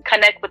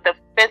connect with the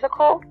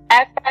physical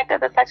aspect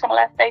of the sexual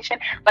molestation,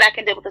 but I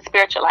can deal with the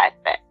spiritual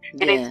aspect.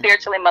 Getting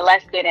spiritually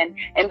molested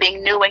and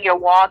being new in your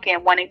walk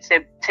and wanting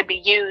to be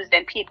used,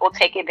 and people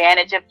take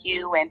advantage of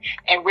you and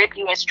rip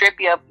you and strip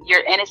you of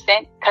your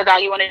innocence because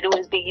all you want to do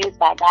is be used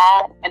by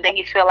God. And then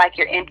you feel like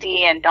you're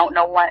empty and don't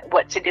know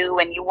what to do,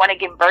 and you want to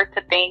give birth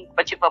to things,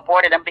 but you've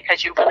aborted them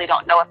because you really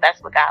don't know if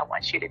that's what God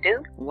wants you to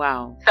do.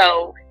 Wow.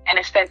 So in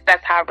a sense,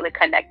 that's how I really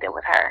connected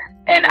with her.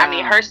 And wow. I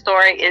mean, her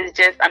story is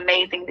just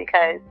amazing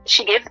because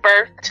she gives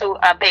birth to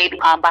a baby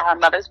by her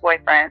mother's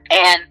boyfriend.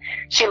 And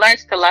she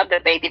learns to love the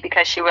baby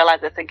because she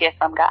realizes it's a gift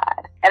from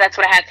God. And that's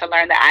what I had to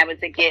learn, that I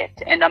was a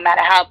gift. And no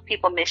matter how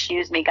people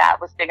misuse me, God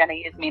was still going to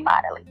use me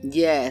mightily.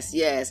 Yes.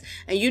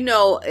 And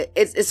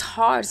it's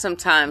hard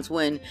sometimes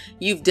when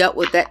you've dealt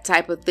with that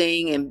type of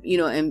thing and,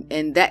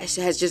 and that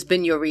has just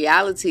been your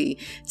reality,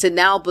 to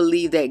now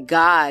believe that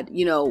God,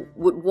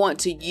 would want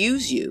to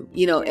use you,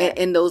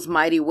 in those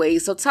mighty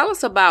ways. So tell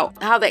us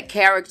about how that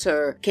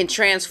character can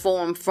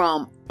transform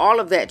from all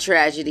of that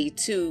tragedy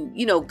to,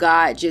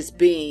 God just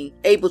being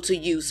able to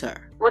use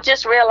her. Well,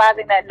 just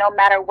realizing that no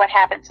matter what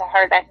happened to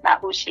her, that's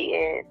not who she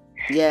is.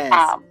 Yes.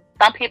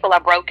 Some people are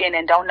broken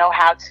and don't know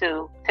how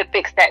to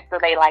fix that, so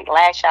they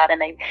lash out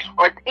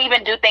or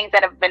even do things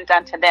that have been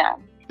done to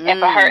them. And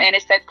for her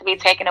innocence to be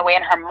taken away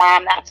and her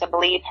mom not to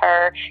believe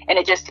her, and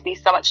it just to be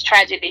so much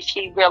tragedy,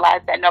 she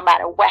realized that no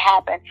matter what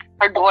happened,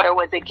 her daughter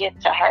was a gift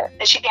to her.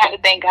 And she had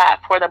to thank God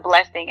for the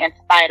blessing in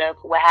spite of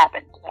what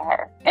happened to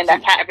her. And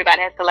that's how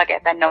everybody has to look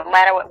at that. No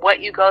matter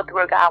what you go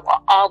through, God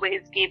will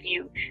always give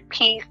you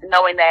peace,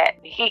 knowing that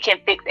he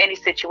can fix any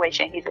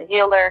situation. He's a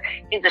healer.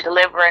 He's a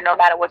deliverer. No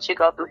matter what you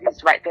go through,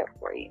 he's right there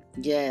for you.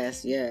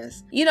 Yes.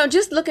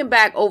 Just looking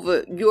back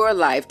over your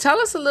life, tell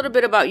us a little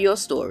bit about your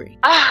story.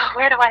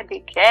 Where do I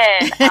begin?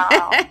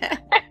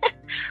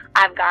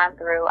 I've gone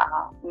through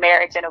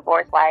marriage and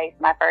divorce twice.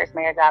 My first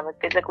marriage, I was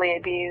physically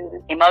abused,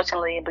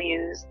 emotionally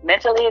abused,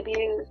 mentally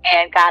abused,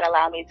 and God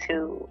allowed me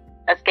to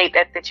escape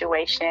that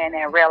situation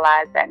and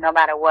realize that no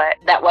matter what,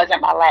 that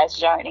wasn't my last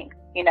journey.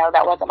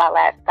 That wasn't my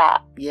last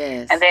stop.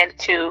 Yes. And then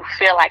to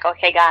feel like,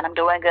 okay, God, I'm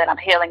doing good. I'm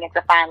healing, and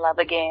to find love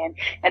again,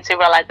 and to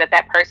realize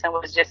that person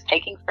was just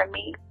taking from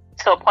me,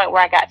 to a point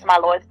where I got to my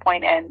lowest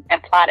point and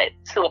plotted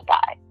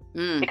suicide.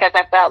 because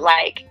I felt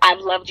like I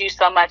loved you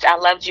so much. I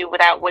loved you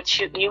without what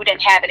you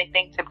didn't have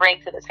anything to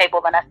bring to the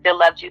table, and I still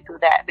loved you through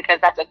that, because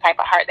that's the type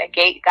of heart that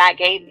God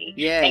gave me.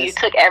 Yes. And you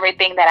took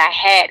everything that I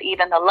had,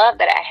 even the love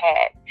that I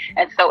had.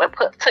 And so it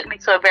took me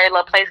to a very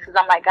low place, because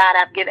I'm like, God,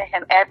 I've given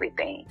him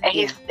everything, and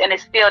and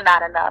it's still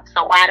not enough.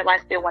 So why do I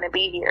still want to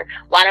be here?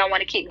 Why do I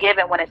want to keep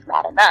giving when it's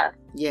not enough?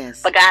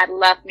 Yes. But God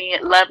loved me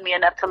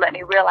enough to let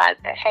me realize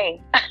that, hey,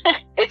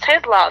 it's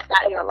his laws,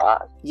 not your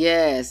laws.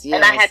 Yes, yes.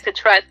 And I had to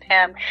trust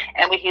him.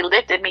 And when he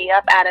lifted me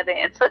up out of it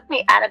and took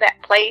me out of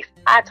that place,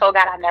 I told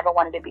God I never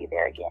wanted to be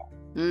there again.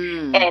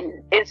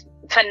 And it's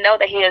to know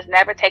that he has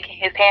never taken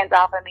his hands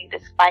off of me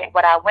despite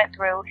what I went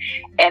through.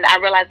 And I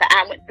realized that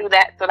I went through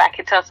that so that I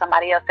could tell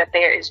somebody else that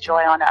there is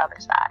joy on the other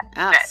side.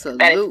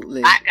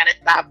 Absolutely. That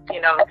it's not going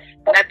to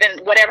stop,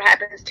 nothing, whatever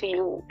happens to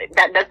you,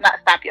 that does not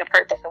stop your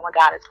purpose and what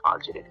God has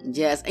called you to do.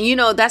 Yes.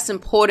 And that's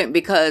important,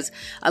 because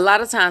a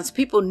lot of times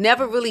people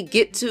never really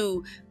get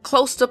to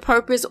close to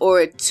purpose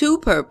or to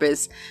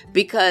purpose,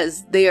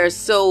 because they are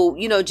so,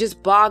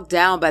 just bogged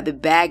down by the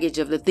baggage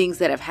of the things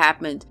that have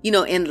happened,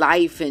 in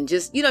life, and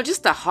just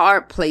the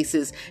hard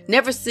places,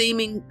 never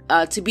seeming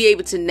to be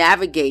able to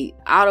navigate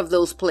out of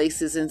those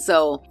places. And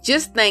so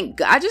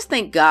I just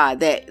thank God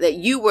that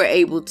you were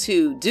able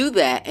to do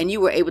that, and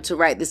you were able to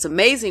write this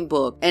amazing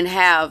book and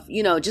have,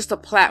 just a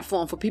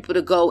platform for people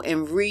to go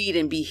and read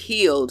and be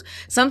healed.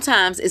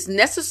 Sometimes it's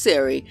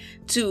necessary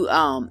to,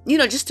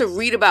 just to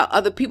read about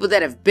other people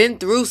that have been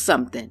through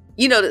something,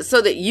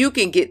 so that you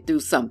can get through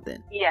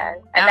something. Yes.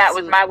 And that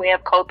was my way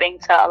of coping,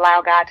 to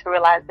allow God to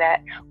realize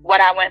that what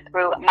I went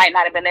through might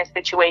not have been their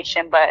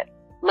situation, but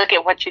look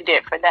at what you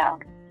did for them.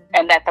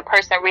 And that the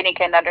person reading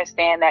can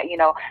understand that,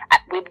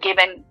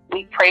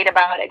 we prayed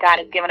about it. God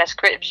has given us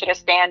scripture to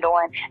stand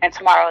on, and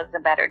tomorrow is a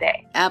better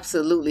day.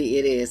 Absolutely,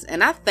 it is.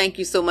 And I thank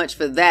you so much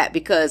for that,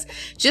 because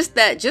just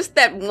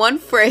that one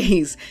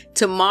phrase,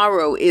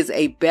 tomorrow is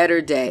a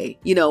better day.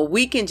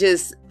 We can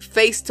just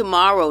face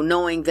tomorrow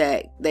knowing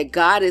that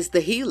God is the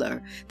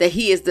healer, that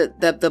he is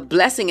the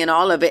blessing in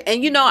all of it.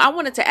 And I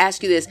wanted to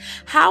ask you this: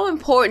 how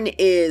important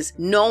is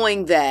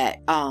knowing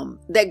that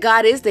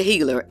God is the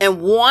healer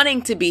and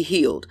wanting to be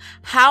healed?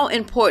 How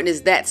important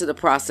is that to the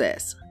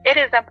process? It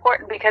is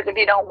important, because if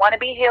you don't want to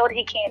be healed,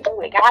 he can't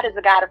do it. God is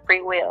a God of free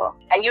will.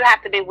 And you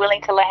have to be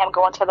willing to let him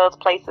go into those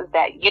places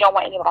that you don't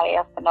want anybody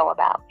else to know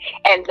about.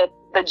 And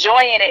the joy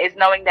in it is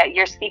knowing that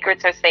your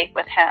secrets are safe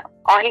with him.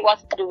 All he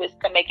wants to do is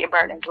to make your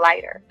burdens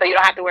lighter. So you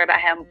don't have to worry about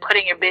him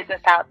putting your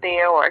business out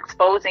there or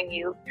exposing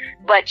you.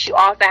 But you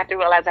also have to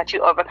realize that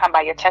you overcome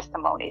by your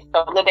testimony.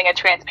 So living a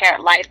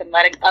transparent life and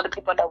letting other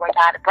people know where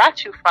God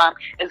brought you from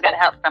is going to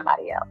help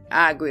somebody else.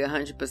 I agree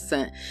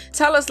 100%.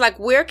 Tell us,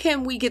 where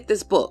can we get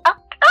this book?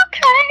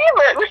 Okay,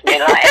 we can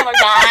get it on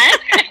Amazon.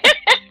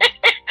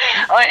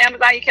 On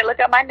Amazon, you can look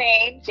up my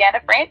name, Jana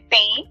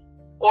Francine,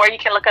 or you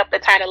can look up the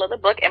title of the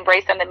book,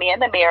 Embracing the Me in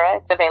the Mirror.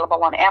 It's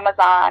available on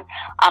Amazon.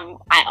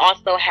 I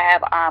also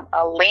have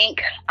a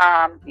link.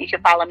 You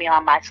can follow me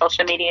on my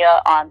social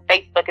media. On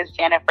Facebook is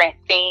Jana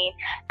Francine.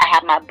 I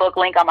have my book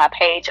link on my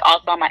page,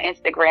 also on my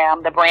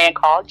Instagram, the brand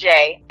called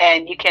J.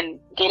 And you can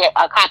get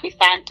a copy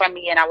signed from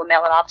me, and I will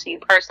mail it off to you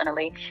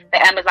personally.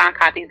 The Amazon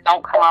copies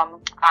don't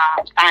come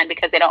signed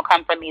because they don't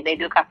come from me. They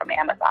do come from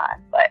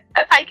Amazon. But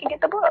that's how you can get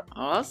the book.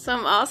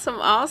 Awesome, awesome,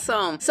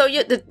 awesome. So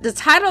the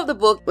title of the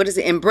book, what is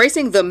it?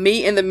 Embracing the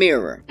Me in the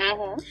Mirror.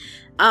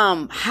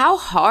 Mm-hmm. How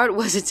hard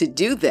was it to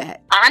do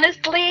that?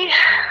 Honestly,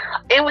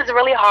 it was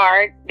really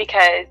hard,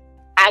 because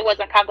I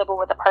wasn't comfortable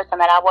with the person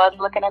that I was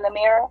looking in the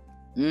mirror.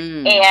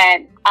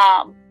 And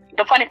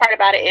the funny part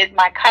about it is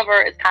my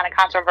cover is kind of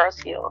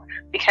controversial,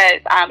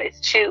 because it's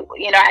two,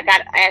 I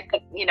got asked,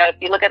 if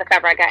you look at the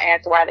cover, I got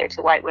asked why there are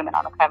two white women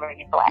on the cover and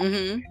you're black.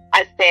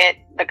 I said,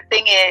 the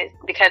thing is,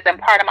 because in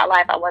part of my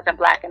life I wasn't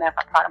black enough,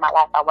 and part of my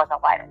life I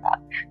wasn't white enough.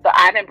 So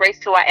I've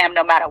embraced who I am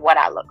no matter what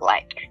I look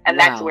like. And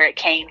that's where it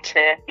came to,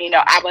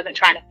 I wasn't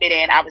trying to fit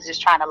in. I was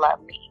just trying to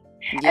love me.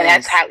 Yes. And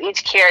that's how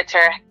each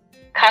character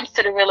comes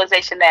to the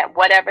realization that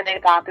whatever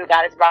they've gone through,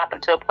 God has brought them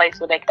to a place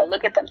where they can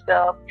look at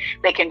themselves,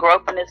 they can grow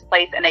from this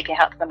place, and they can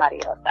help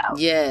somebody else out.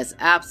 Yes,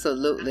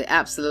 absolutely.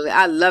 Absolutely.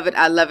 I love it.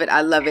 I love it.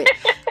 I love it.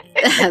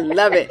 I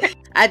love it.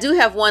 I do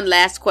have one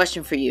last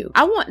question for you.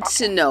 I want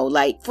to know,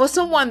 for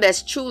someone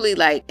that's truly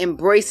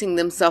embracing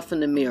themselves in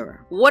the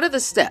mirror, what are the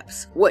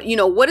steps? What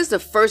is the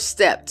first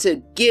step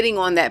to getting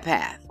on that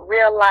path?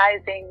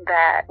 Realizing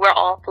that we're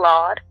all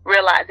flawed,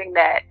 realizing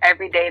that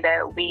every day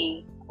that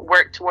we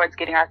work towards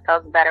getting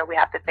ourselves better, we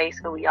have to face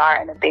who we are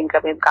and the things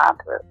that we've gone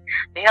through.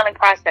 The healing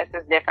process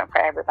is different for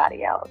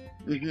everybody else.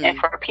 And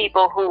for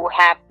people who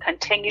have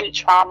continued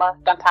trauma,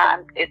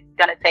 sometimes it's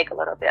going to take a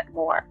little bit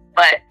more.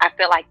 But I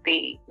feel like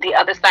the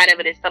other side of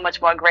it is so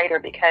much more greater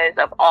because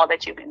of all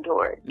that you've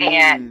endured.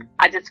 And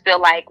I just feel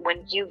like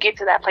when you get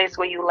to that place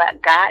where you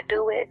let God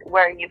do it,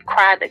 where you've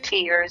cried the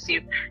tears,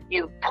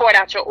 you've poured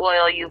out your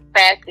oil, you've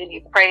fasted,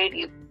 you've prayed,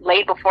 you've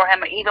laid before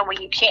him, and even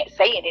when you can't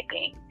say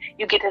anything,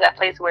 you get to that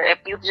place where if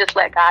you just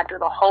let God do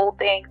the whole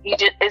thing,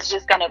 it's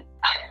just gonna,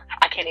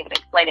 I can't even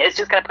explain it. It's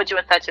just going to put you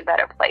in such a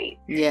better place.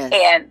 Yes.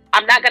 And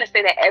I'm not going to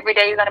say that every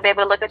day you're going to be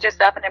able to look at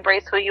yourself and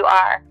embrace who you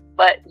are,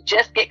 but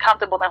just get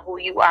comfortable in who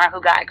you are and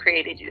who God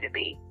created you to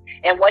be.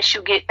 And once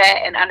you get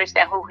that and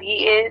understand who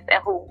He is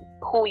and who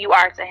you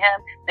are to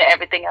Him, then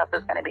everything else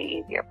is going to be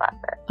easier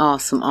process.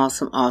 Awesome,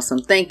 awesome, awesome.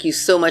 Thank you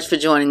so much for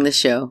joining the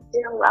show.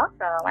 You're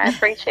welcome. I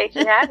appreciate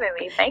you having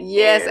me. Thank you.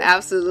 Yes,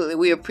 absolutely.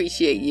 We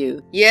appreciate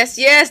you. Yes,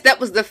 that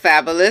was the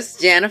fabulous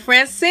Jana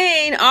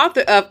Francine,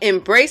 author of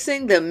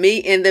Embracing the Me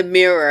in the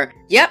Mirror.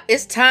 Yep,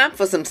 it's time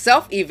for some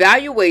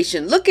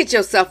self-evaluation. Look at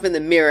yourself in the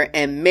mirror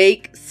and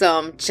make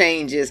some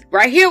changes.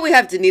 Right here we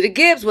have Danita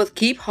Gibbs with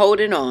Keep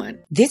Holding On.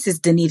 This is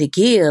Danita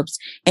Gibbs,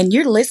 and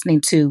you're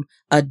listening to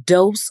A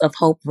Dose of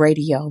Hope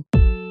Radio.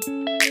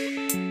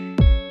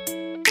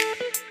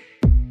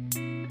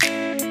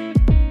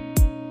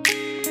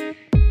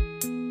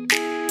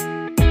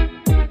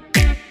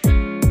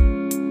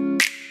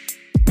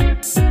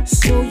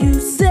 So you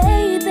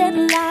say that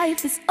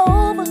life is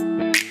over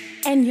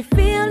and you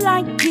feel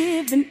like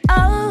giving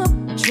up.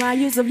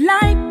 Trials of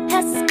life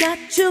has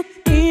got you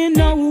in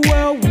a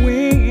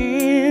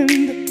whirlwind.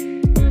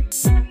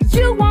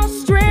 You are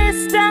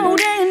stressed out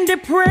and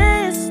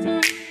depressed,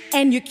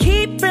 and you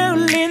keep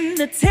failing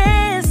the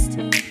test,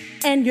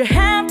 and you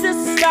have to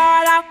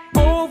start out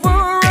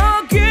over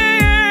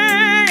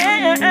again.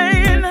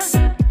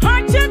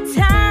 Aren't you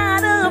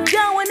tired of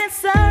going in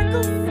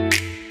circles,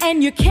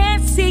 and you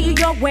can't see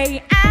your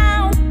way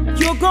out?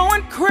 You're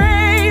going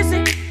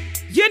crazy.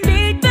 You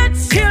need to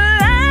chill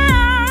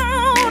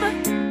out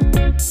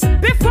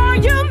before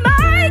you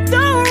make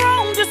the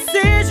wrong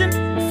decision.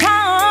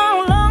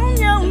 Fall on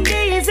your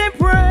knees and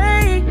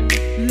pray.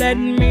 Let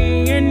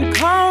me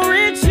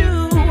encourage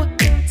you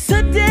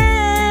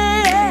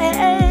today.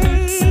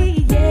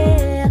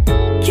 Yeah,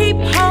 keep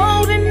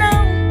holding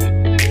on.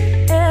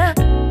 Yeah,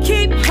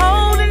 keep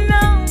holding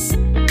on.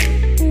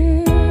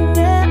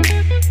 Yeah,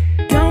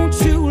 don't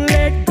you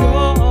let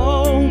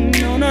go.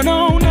 No, no,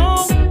 no,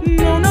 no,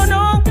 no, no,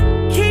 no.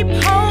 Keep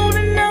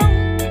holding on.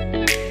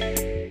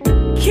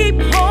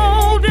 Keep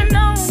holding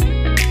on.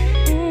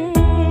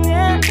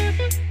 Yeah,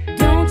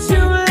 don't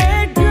you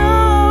let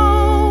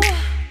go.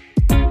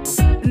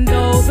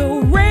 Though the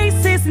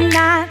race is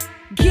not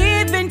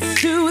given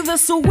to the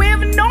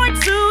swift nor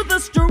to the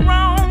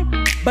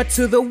strong, but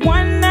to the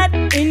one that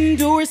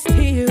endures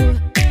till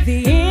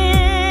the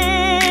end.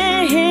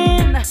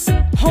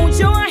 Hold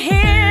your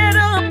head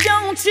up,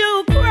 don't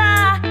you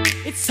cry.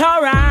 It's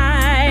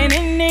alright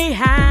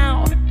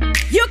anyhow.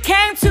 You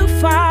came too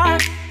far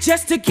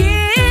just to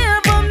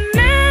give up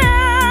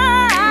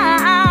now.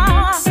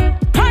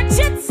 Aren't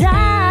you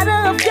tired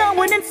of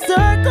going in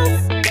circles,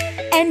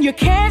 and you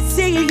can't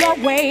see your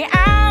way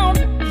out?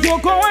 You're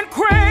going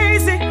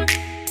crazy.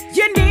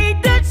 You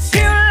need to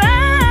chill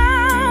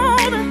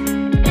out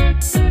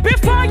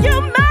before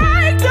you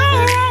make the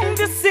wrong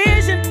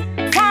decision.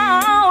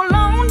 Fall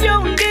on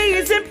your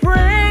knees and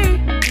pray.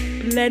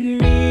 Let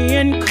me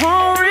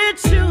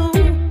encourage you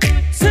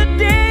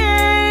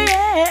today.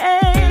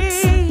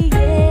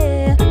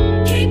 Yeah.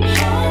 Keep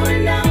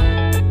holding on.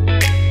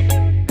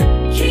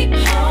 Keep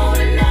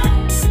holding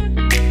on.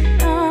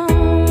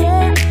 Oh,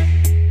 yeah.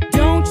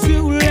 Don't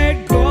you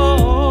let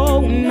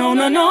go. No,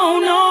 no, no,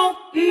 no.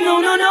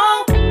 No, no,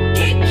 no.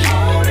 Keep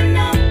holding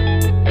on.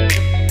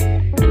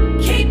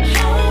 Keep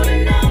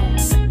holding on.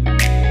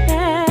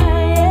 Yeah,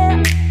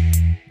 yeah.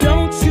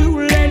 Don't you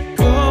let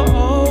go.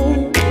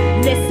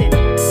 Listen,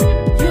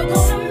 you're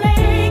gonna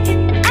make it.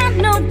 I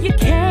know you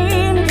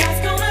can. God's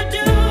gonna do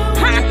it.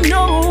 I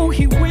know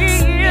He will.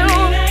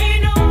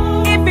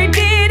 If He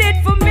did it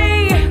for me,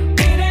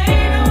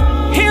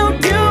 He'll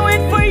do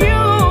it for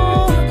you.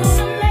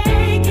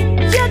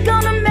 You're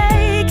gonna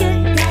make it.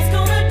 God's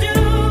gonna do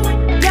it.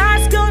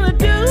 God's gonna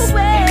do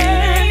it.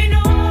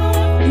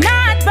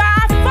 Not by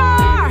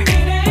far.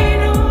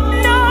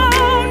 No,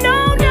 no,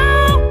 no.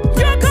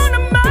 You're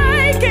gonna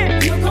make it.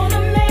 You're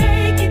gonna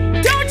make it.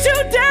 Don't you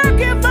dare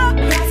give up.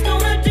 God's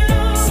gonna do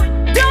it.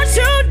 Don't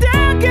you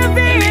dare give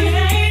in. It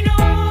ain't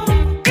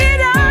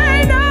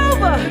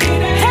over.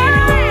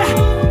 Hey,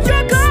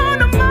 you're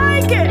gonna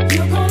make it.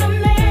 You're gonna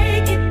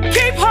make it.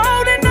 Keep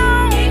holding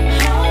on. Keep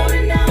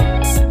holding on.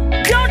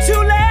 Don't you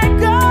let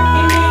go.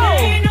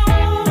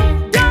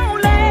 Don't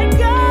let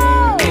go.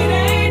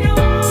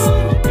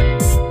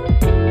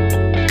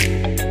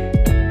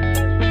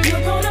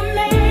 You're gonna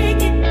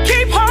make it.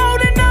 Keep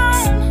holding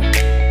on.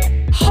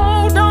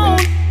 Hold on.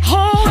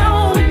 Hold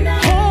on.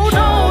 Hold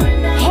on.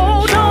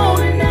 Hold on.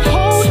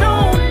 Hold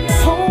on.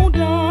 Hold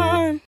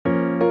on.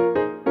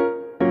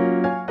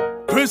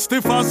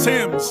 Christopher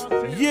Sims,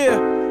 yeah,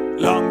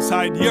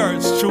 alongside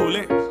yours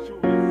truly,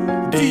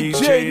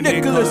 DJ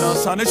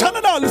Nicholas, and it's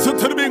now listen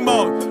to the big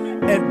mouth,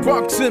 and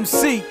Brox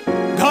MC.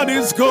 God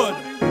is good,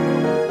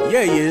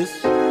 yeah, He is.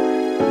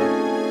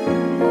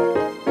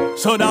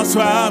 So that's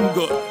why I'm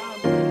good.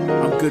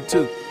 I'm good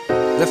too.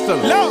 Let's go.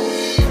 Low.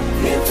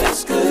 It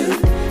feels good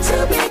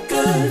to be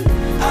good.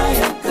 I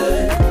am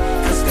good,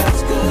 'cause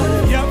God's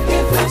good. Yep.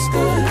 It feels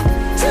good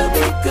to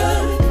be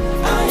good.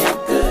 I am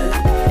good,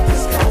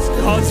 'cause God's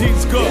good. 'Cause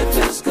He's good. It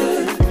feels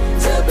good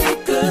to be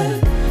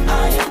good.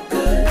 I am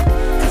good,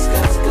 'cause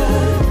God's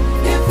good.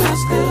 It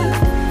feels good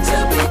to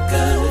be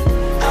good.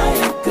 I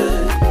am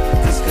good,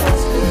 'cause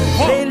God's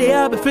good. Lately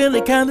I've been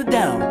feeling kinda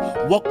down,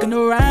 walking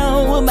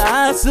around with my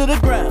eyes to the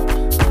ground.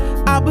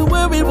 I've been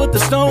worried what the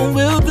storm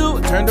will do.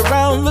 Turned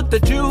around, looked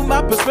at you,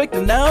 my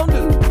perspective now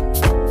new.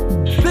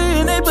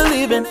 Seeing ain't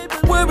believing,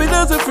 worry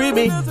doesn't free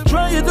me.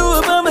 Trying to do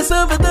it by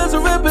myself, it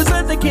doesn't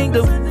represent the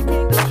kingdom.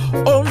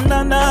 Oh,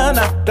 nah, nah,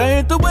 nah, that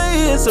ain't the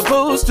way it's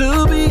supposed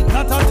to be.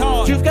 Not at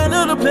all. You've got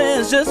other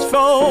plans just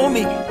for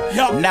me.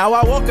 Yeah. Now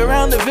I walk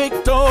around the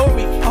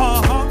victory.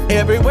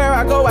 Everywhere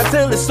I go, I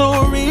tell a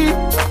story.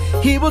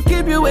 He will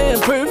keep you in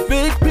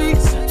perfect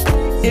peace.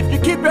 If you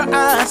keep your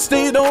eyes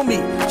stayed on me,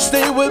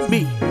 stay with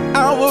me.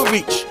 I will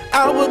reach,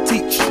 I will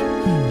teach,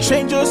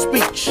 change your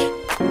speech.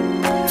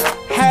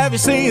 Have you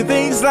seen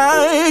things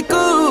like,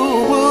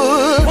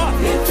 ooh,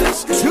 It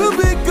feels good to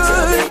be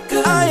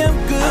good, I am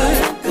good,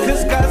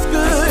 'cause God's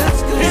good.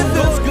 It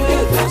feels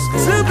good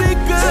to be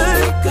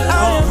good,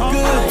 I am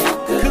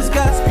good, 'cause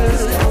God's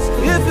good.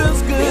 It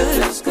feels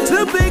good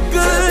to be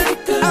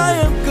good, I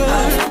am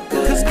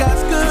good, 'cause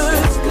God's good.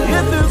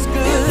 It feels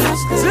good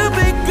to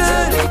be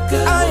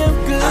good, I am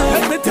good.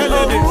 Let me tell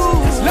you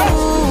this.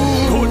 Love.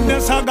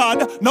 Goodness of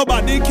God,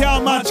 nobody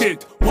can match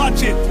it.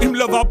 Watch it, him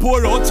love a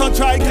pour out, so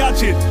try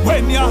catch it.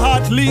 When your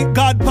heart leak,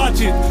 God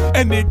patch it.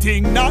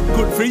 Anything not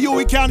good for you,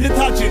 he can't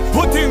detach it.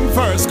 Put him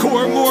first,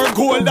 score more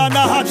gold than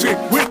a hat-trick.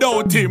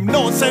 Without him,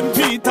 no St.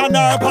 Peter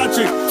nor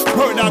Patrick.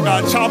 Word of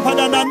God sharper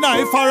than a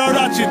knife or a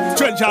ratchet.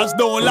 Treasures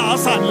don't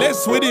last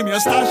unless with him you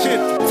stash it.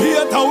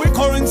 Theater we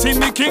currency, in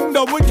the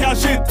kingdom we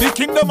cash it. The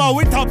kingdom are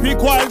we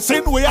topic while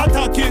sin we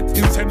attack it.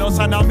 Him send us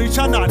on a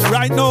mission and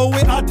right now we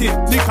at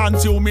it. The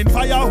consuming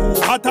fire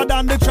who hotter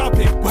than the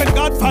traffic. When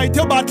God fight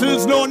your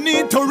battles, no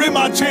need to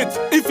rematch it.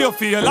 If you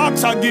feel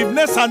ask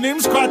forgiveness and him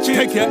scratch it,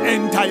 take your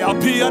entire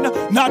pain,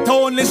 not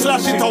only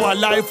slash it. Our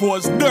life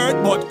was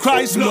dirt, but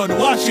Christ's blood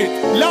wash it.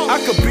 Love.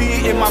 I could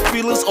be in my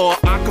feelings or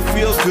I could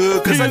feel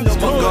good, 'cause I know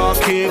my God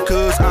can,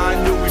 'cause I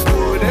knew we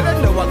would. And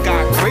I know I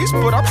got grace,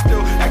 but I'm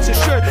still acting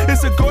sure.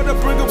 Is it gonna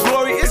bring him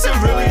glory? Is it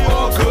really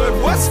all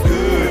good? What's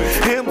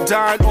good? Him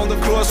dying on the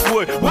cross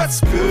wood.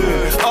 What's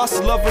good? Us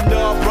loving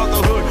our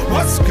brotherhood.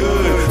 What's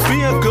good?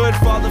 Being good,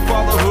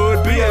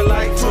 fatherhood. Being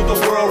light to the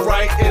world,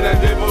 right in a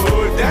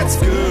neighborhood. That's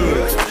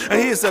good. And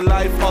here's the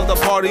life of the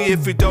party.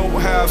 If you don't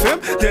have him,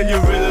 then you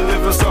really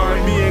living sorry.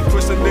 Me and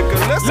Chris and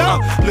Nicholas,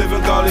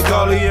 living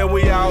golly, and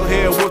we out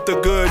here with the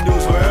good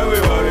news for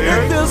everybody.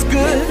 It feels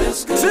good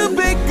to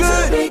be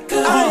good,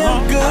 I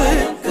am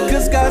good,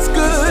 'cause God's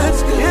good.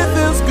 It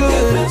feels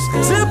good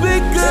to be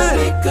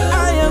good,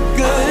 I am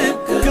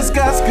good, 'cause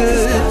God's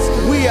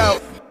good. We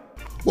out.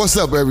 What's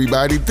up,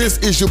 everybody? This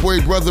is your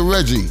boy, Brother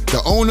Reggie,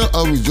 the owner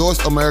of Rejoice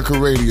America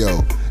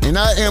Radio. And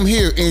I am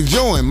here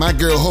enjoying my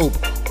girl Hope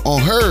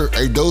on her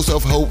A Dose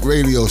of Hope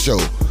radio show.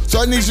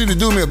 So I need you to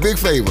do me a big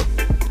favor.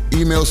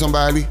 Email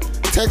somebody,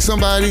 text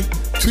somebody,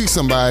 tweet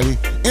somebody,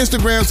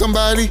 Instagram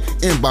somebody,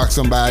 inbox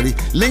somebody,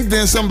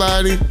 LinkedIn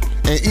somebody,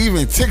 and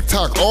even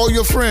TikTok all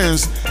your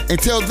friends and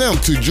tell them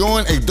to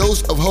join A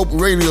Dose of Hope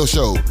radio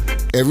show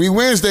every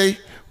Wednesday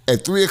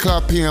at 3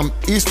 o'clock p.m.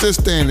 Eastern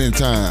Standard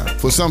Time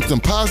for something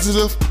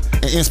positive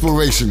and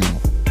inspirational.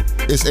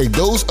 It's A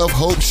Dose of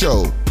Hope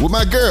show with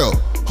my girl,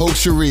 Hope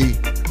Cherie,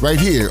 right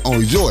here on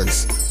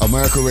Rejoice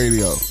America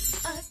Radio.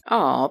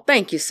 Oh,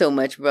 thank you so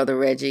much, Brother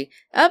Reggie.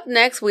 Up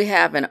next, we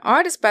have an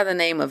artist by the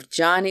name of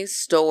Johnny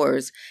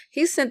Starzz.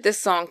 He sent this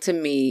song to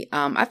me,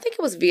 I think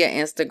it was via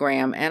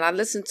Instagram, and I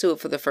listened to it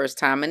for the first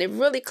time, and it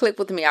really clicked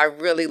with me. I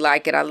really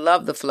like it. I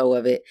love the flow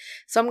of it.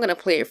 So I'm going to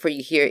play it for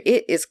you here.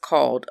 It is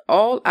called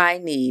All I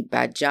Need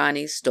by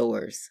Johnny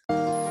Starzz.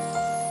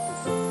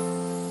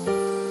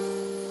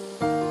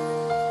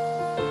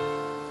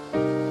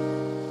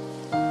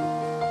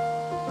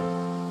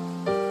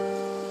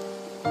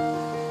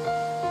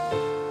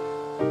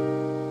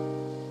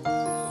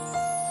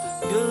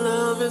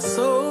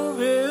 So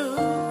real,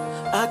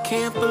 I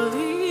can't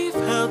believe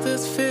how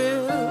this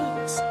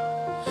feels.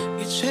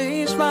 You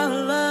changed my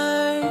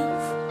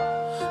life,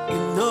 you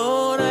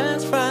know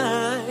that's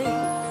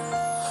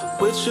right.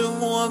 With your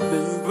warm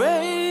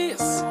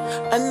embrace,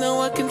 I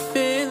know I can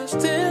finish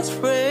this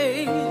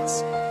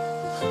race.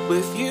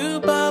 With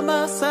you by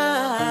my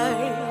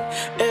side,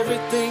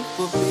 everything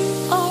will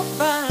be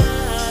alright.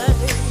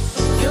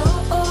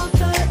 You're all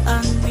that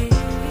I need,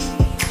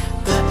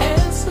 the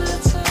answer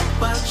to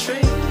my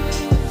dreams.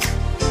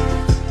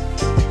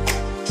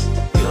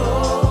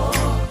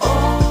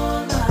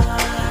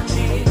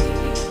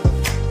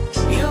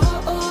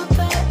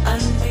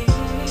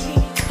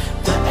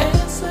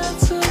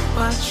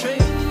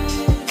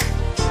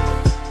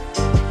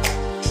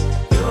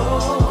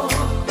 You're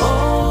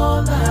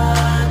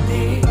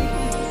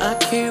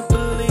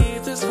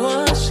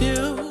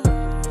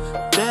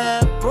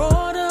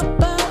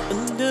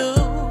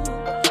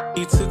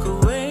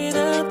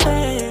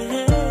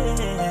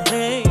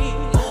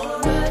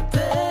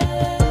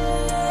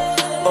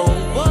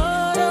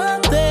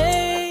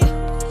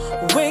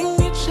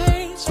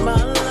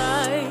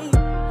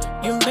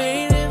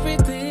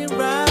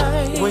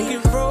When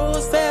you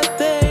rose that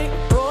day,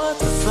 brought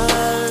the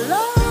firelight.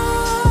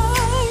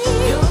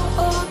 You're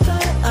all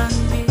that I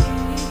need,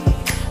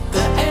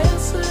 the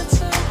answer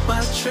to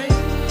my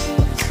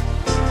dreams.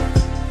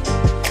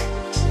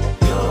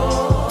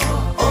 You're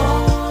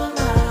all I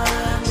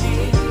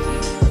need.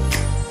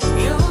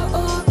 You're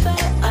all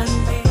that I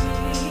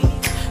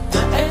need,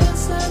 the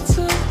answer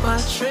to my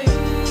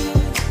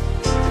dreams.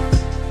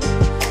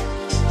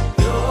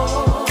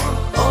 You're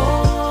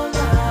all I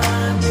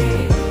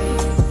need.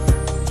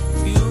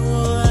 You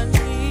all I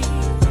need.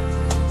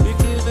 You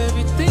give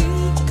everything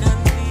I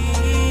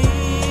need.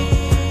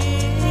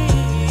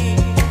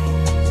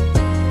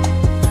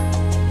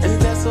 And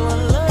that's why I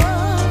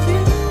love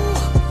you.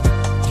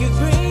 You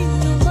bring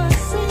new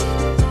mercy,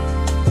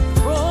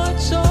 brought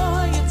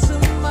joy into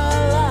my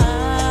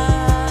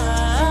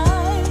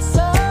life.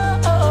 So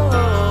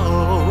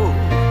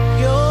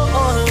you're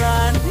all I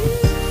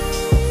need.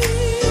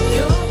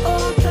 You're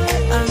all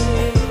that I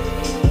need,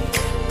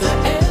 the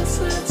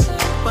answer to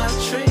my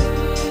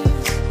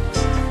dreams.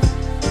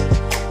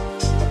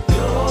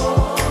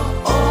 You're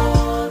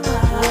all I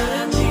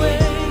need.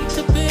 Wake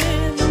up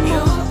in the morning.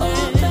 You're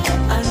all that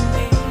I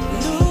need.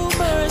 New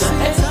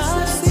mercies I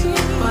see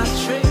my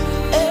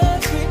dreams.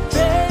 Every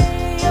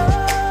day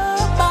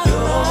of my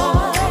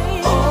life.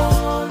 You're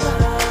all I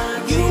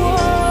need. You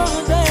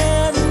all that I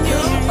need.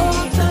 You're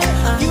all that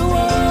I need. You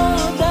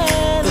all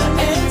that I need. The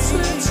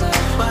answer to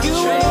my dreams. You all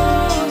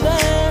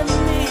that I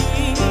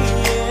need.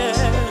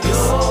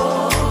 You're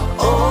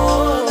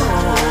all I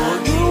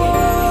need. You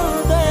all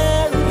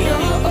that I need.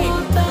 You're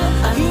all that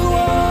I need. You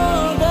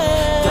all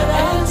that the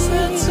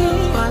answer to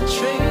my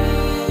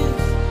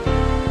dreams.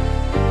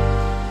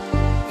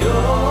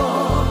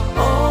 You're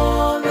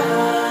all I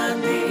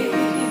need.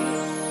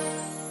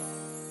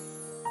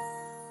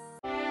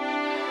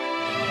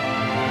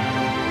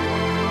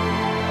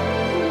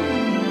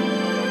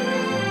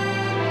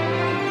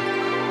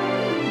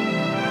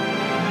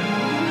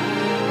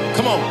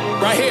 Come on,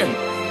 right here.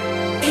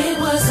 It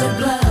was a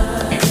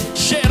blood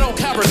Shed on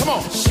Calvary. Come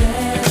on.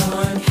 shed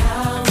on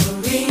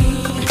Calvary.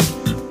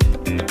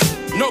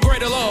 No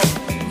greater love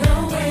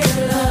No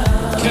greater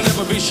love can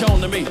ever be shown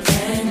to me.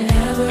 can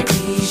ever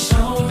be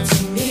shown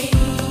to me.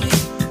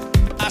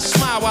 I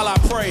smile while I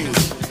praise,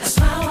 I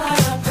smile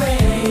while I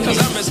pray, because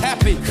I'm as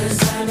happy. 'cause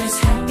I'm as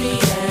happy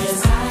as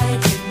I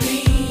can be.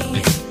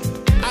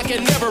 I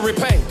can never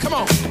repay. Come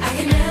on. I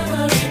can never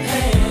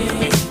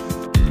repay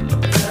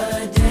the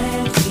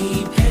debt he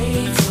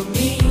paid for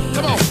me.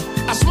 Come on.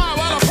 I smile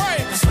while I I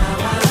praise. smile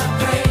while I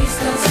praise,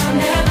 'cause I've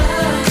never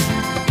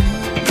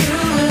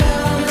knew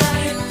love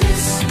like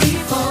this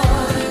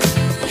before.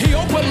 He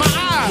opened my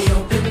eyes. He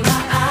opened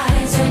my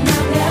eyes, and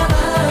I've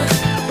never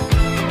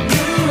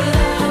knew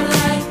love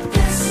like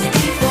this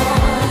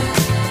before.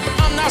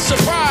 I'm not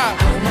surprised.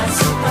 I'm not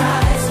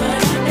surprised, but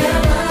I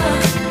never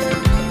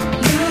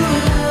knew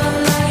love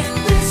like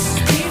this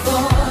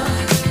before.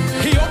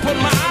 He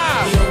opened my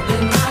eyes. He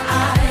opened my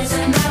eyes,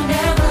 and I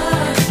never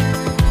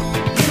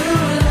knew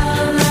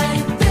love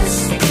like this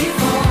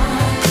before.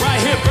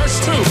 Right here, verse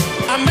 2.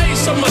 I made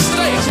some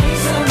mistakes. I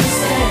made some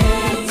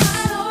mistakes,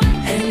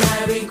 and I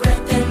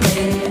regret them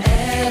in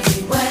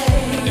every way.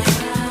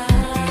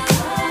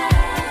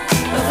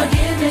 But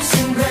forgiveness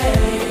and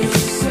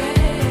grace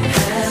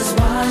has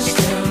washed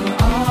them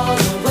all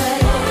away.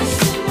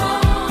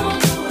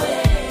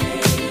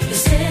 The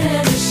sin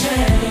and the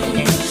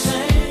shame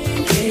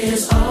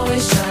is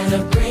always trying to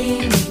bring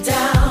me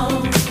down.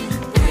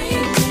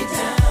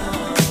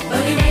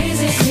 But he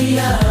raises me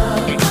up,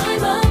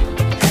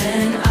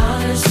 and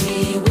honors me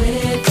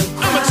with the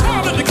I'm a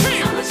child of the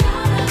King. I'm a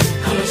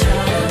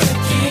child of the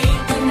King,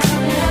 and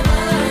I've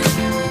never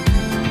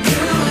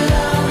knew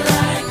love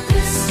like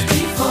this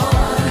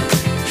before.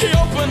 He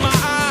opened my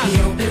eyes. He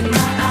opened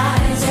my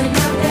eyes, and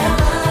I've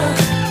never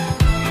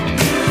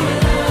knew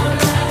love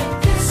like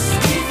this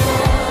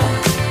before.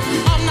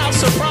 I'm not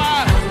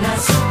surprised. I'm not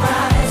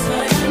surprised,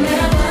 but I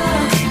never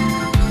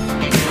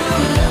knew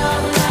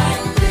love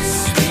like this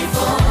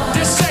before.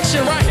 This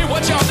section right here,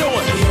 what y'all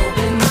doing? He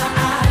opened my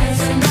eyes,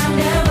 and I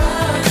never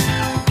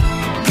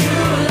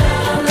knew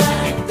love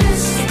like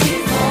this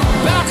before.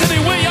 Balcony,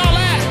 where y'all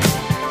at?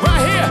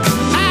 Right here.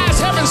 Eyes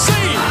haven't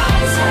seen.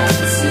 Eyes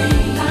haven't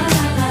seen,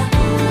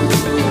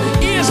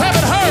 Ears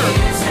haven't heard.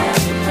 ears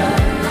haven't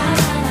heard,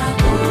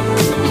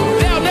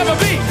 There'll never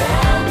be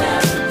there'll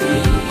never be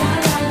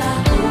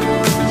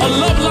a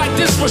love like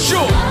this for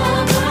sure.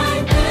 love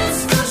like this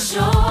for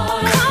sure.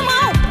 Come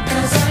on,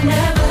 'cause I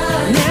never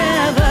knew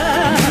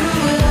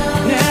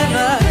love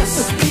like this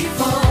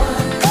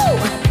before.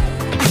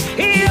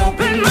 He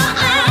opened my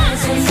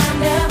eyes, and I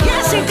never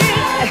yes, he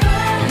did.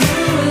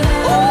 Knew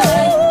love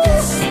like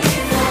this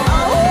before.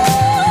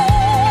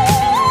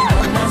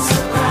 I'm not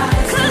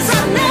surprised, 'cause I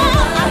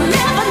never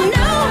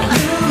knew.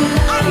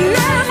 I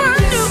never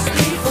knew.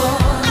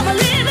 I'm a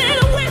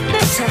living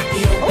witness.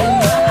 He opened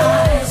my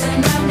eyes,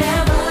 and I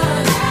never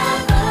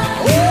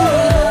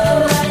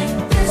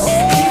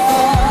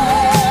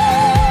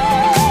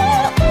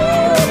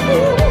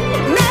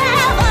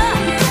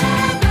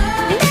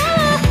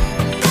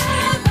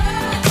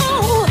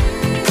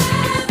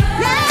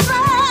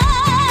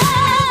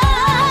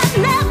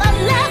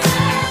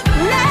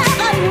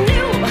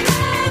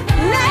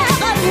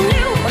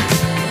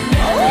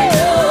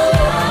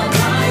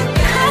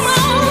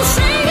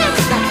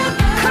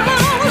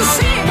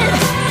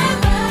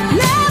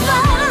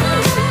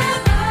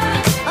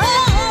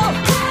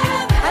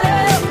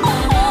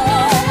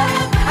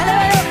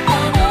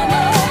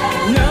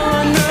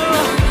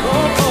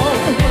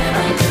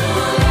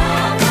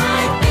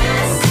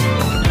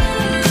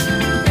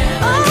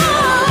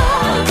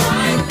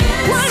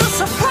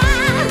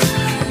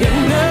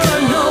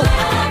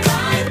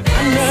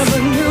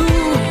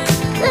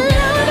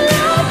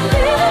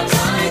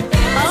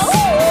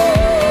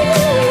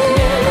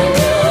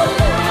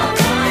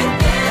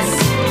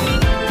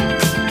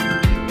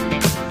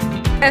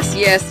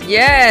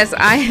Yes.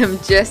 I am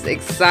just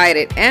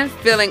excited and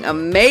feeling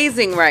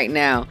amazing right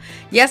now.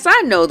 Yes,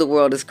 I know the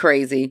world is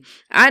crazy.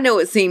 I know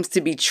it seems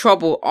to be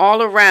trouble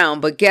all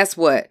around, but guess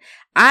what?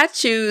 I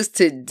choose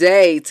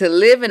today to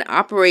live and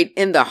operate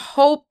in the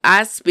hope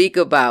I speak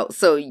about.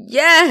 So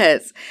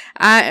yes,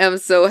 I am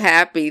so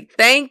happy.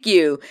 Thank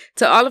you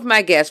to all of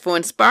my guests for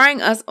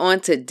inspiring us on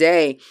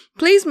today.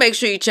 Please make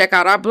sure you check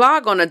out our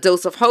blog on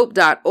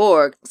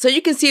adoseofhope.org so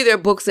you can see their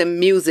books and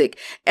music,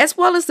 as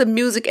well as the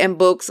music and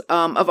books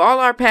of all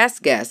our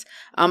past guests.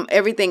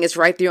 Everything is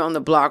right there on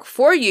the blog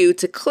for you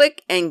to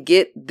click and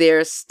get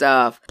their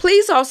stuff.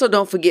 Please also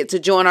don't forget to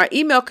join our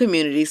email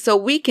community so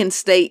we can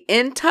stay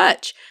in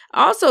touch.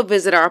 Also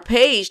visit our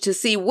page to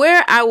see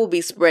where I will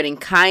be spreading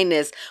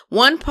kindness,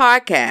 one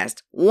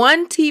podcast,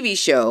 one TV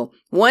show,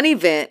 one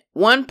event,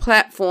 one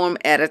platform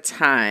at a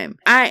time.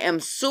 I am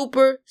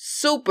super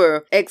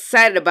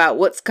excited about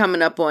what's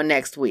coming up on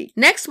next week.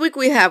 Next week,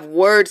 we have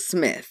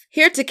Wordsmith,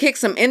 here to kick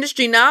some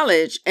industry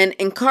knowledge and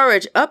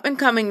encourage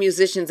up-and-coming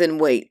musicians in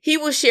wait. He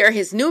will share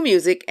his new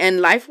music and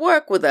life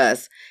work with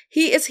us.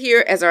 He is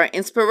here as our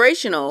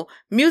inspirational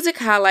music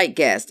highlight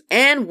guest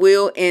and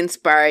will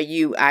inspire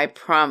you, I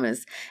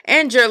promise.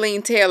 And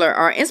Jerlene Taylor,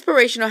 our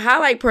inspirational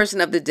highlight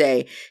person of the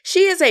day.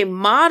 She is a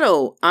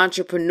model,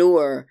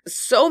 entrepreneur,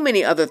 so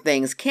many other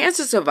things,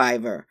 cancer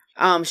survivor.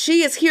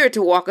 She is here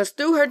to walk us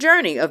through her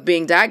journey of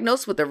being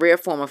diagnosed with a rare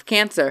form of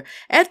cancer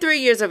at 3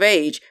 years of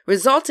age,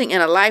 resulting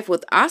in a life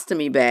with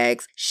ostomy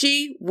bags.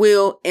 She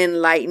will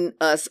enlighten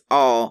us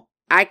all.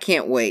 I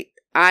can't wait.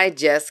 I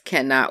just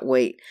cannot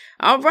wait.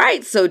 All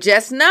right, so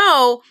just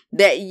know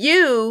that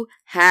you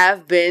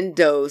have been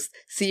dosed.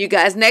 See you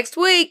guys next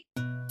week.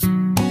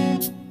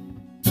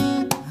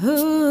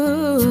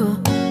 Ooh.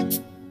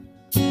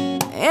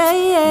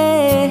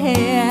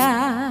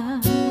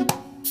 Yeah.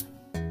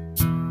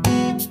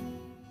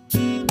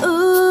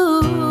 Ooh.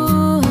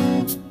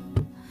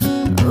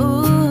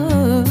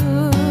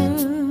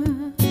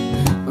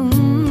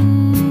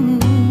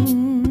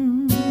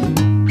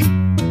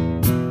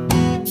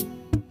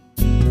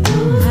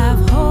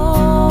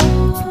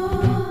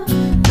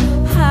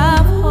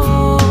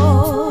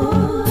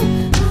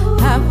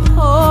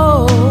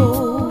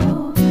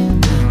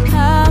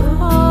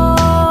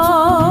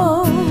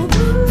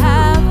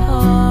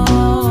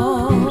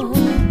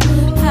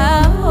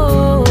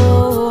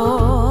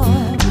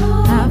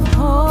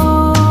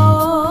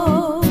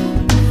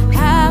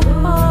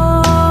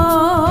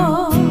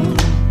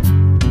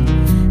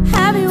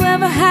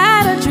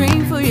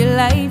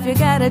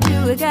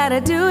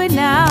 Gotta do it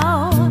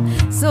now.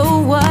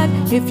 So what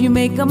if you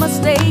make a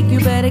mistake? You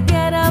better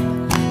get up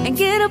and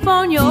get up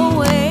on your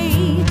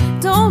way.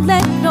 Don't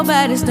let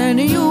nobody stand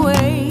in your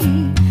way.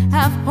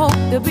 Have hope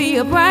to be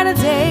a brighter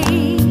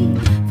day.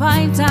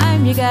 Find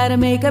time, you gotta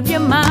make up your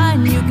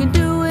mind. You can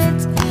do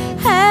it.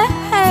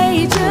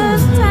 Hey,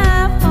 just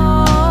have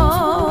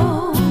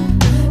hope.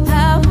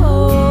 Have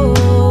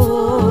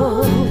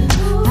hope.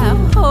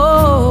 Have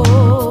hope.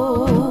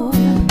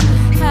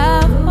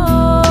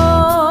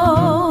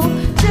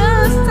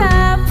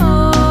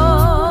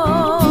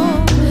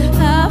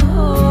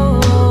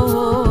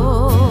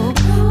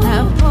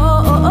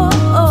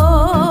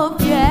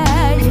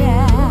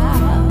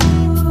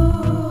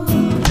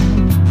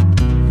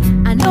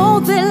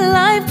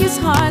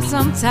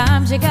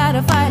 Sometimes you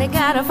gotta fight it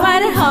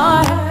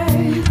hard.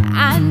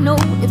 I know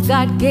if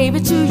God gave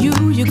it to you,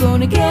 you're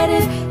gonna get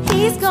it.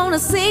 He's gonna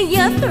see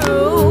you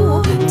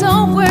through.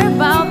 Don't worry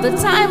about the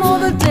time or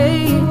the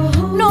day.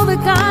 Know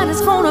that God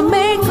is gonna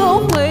make a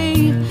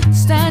way.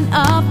 Stand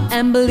up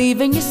and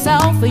believe in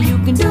yourself, or you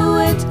can do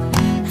it.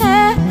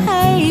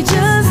 Hey,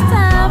 just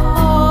have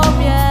hope.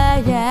 Yeah.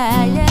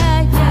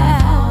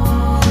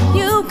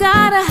 You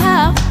gotta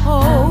have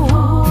hope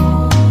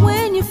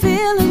when you're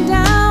feeling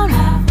down.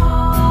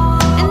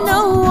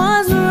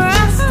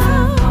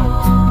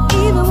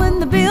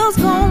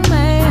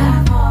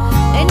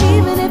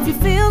 You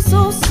feel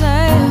so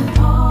sad.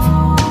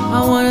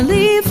 I wanna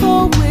leave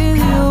hope with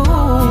you.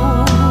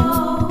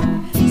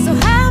 So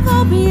have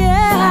hope,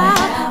 yeah.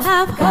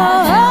 Have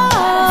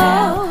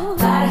hope.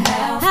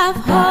 Have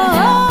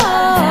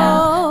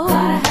hope.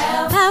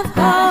 Have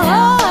hope.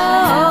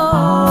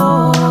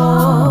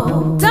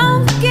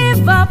 Don't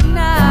give up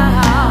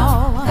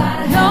now.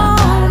 No.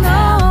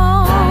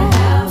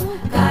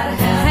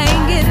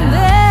 Hang in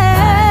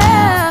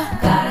there.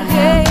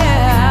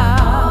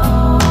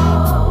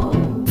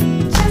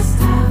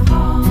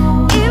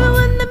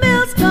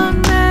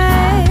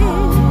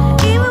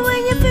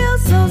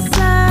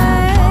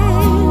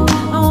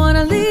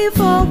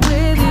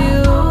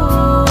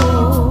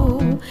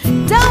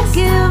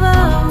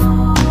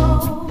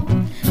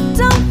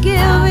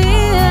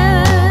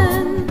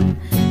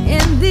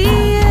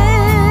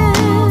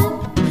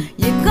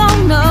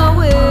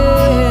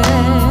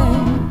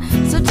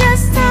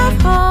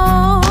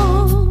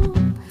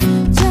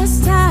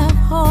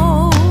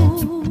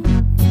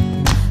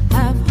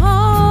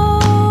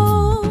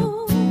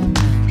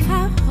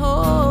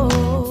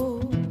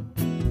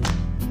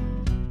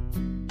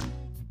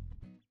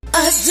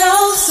 A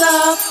dose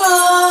of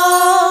hope.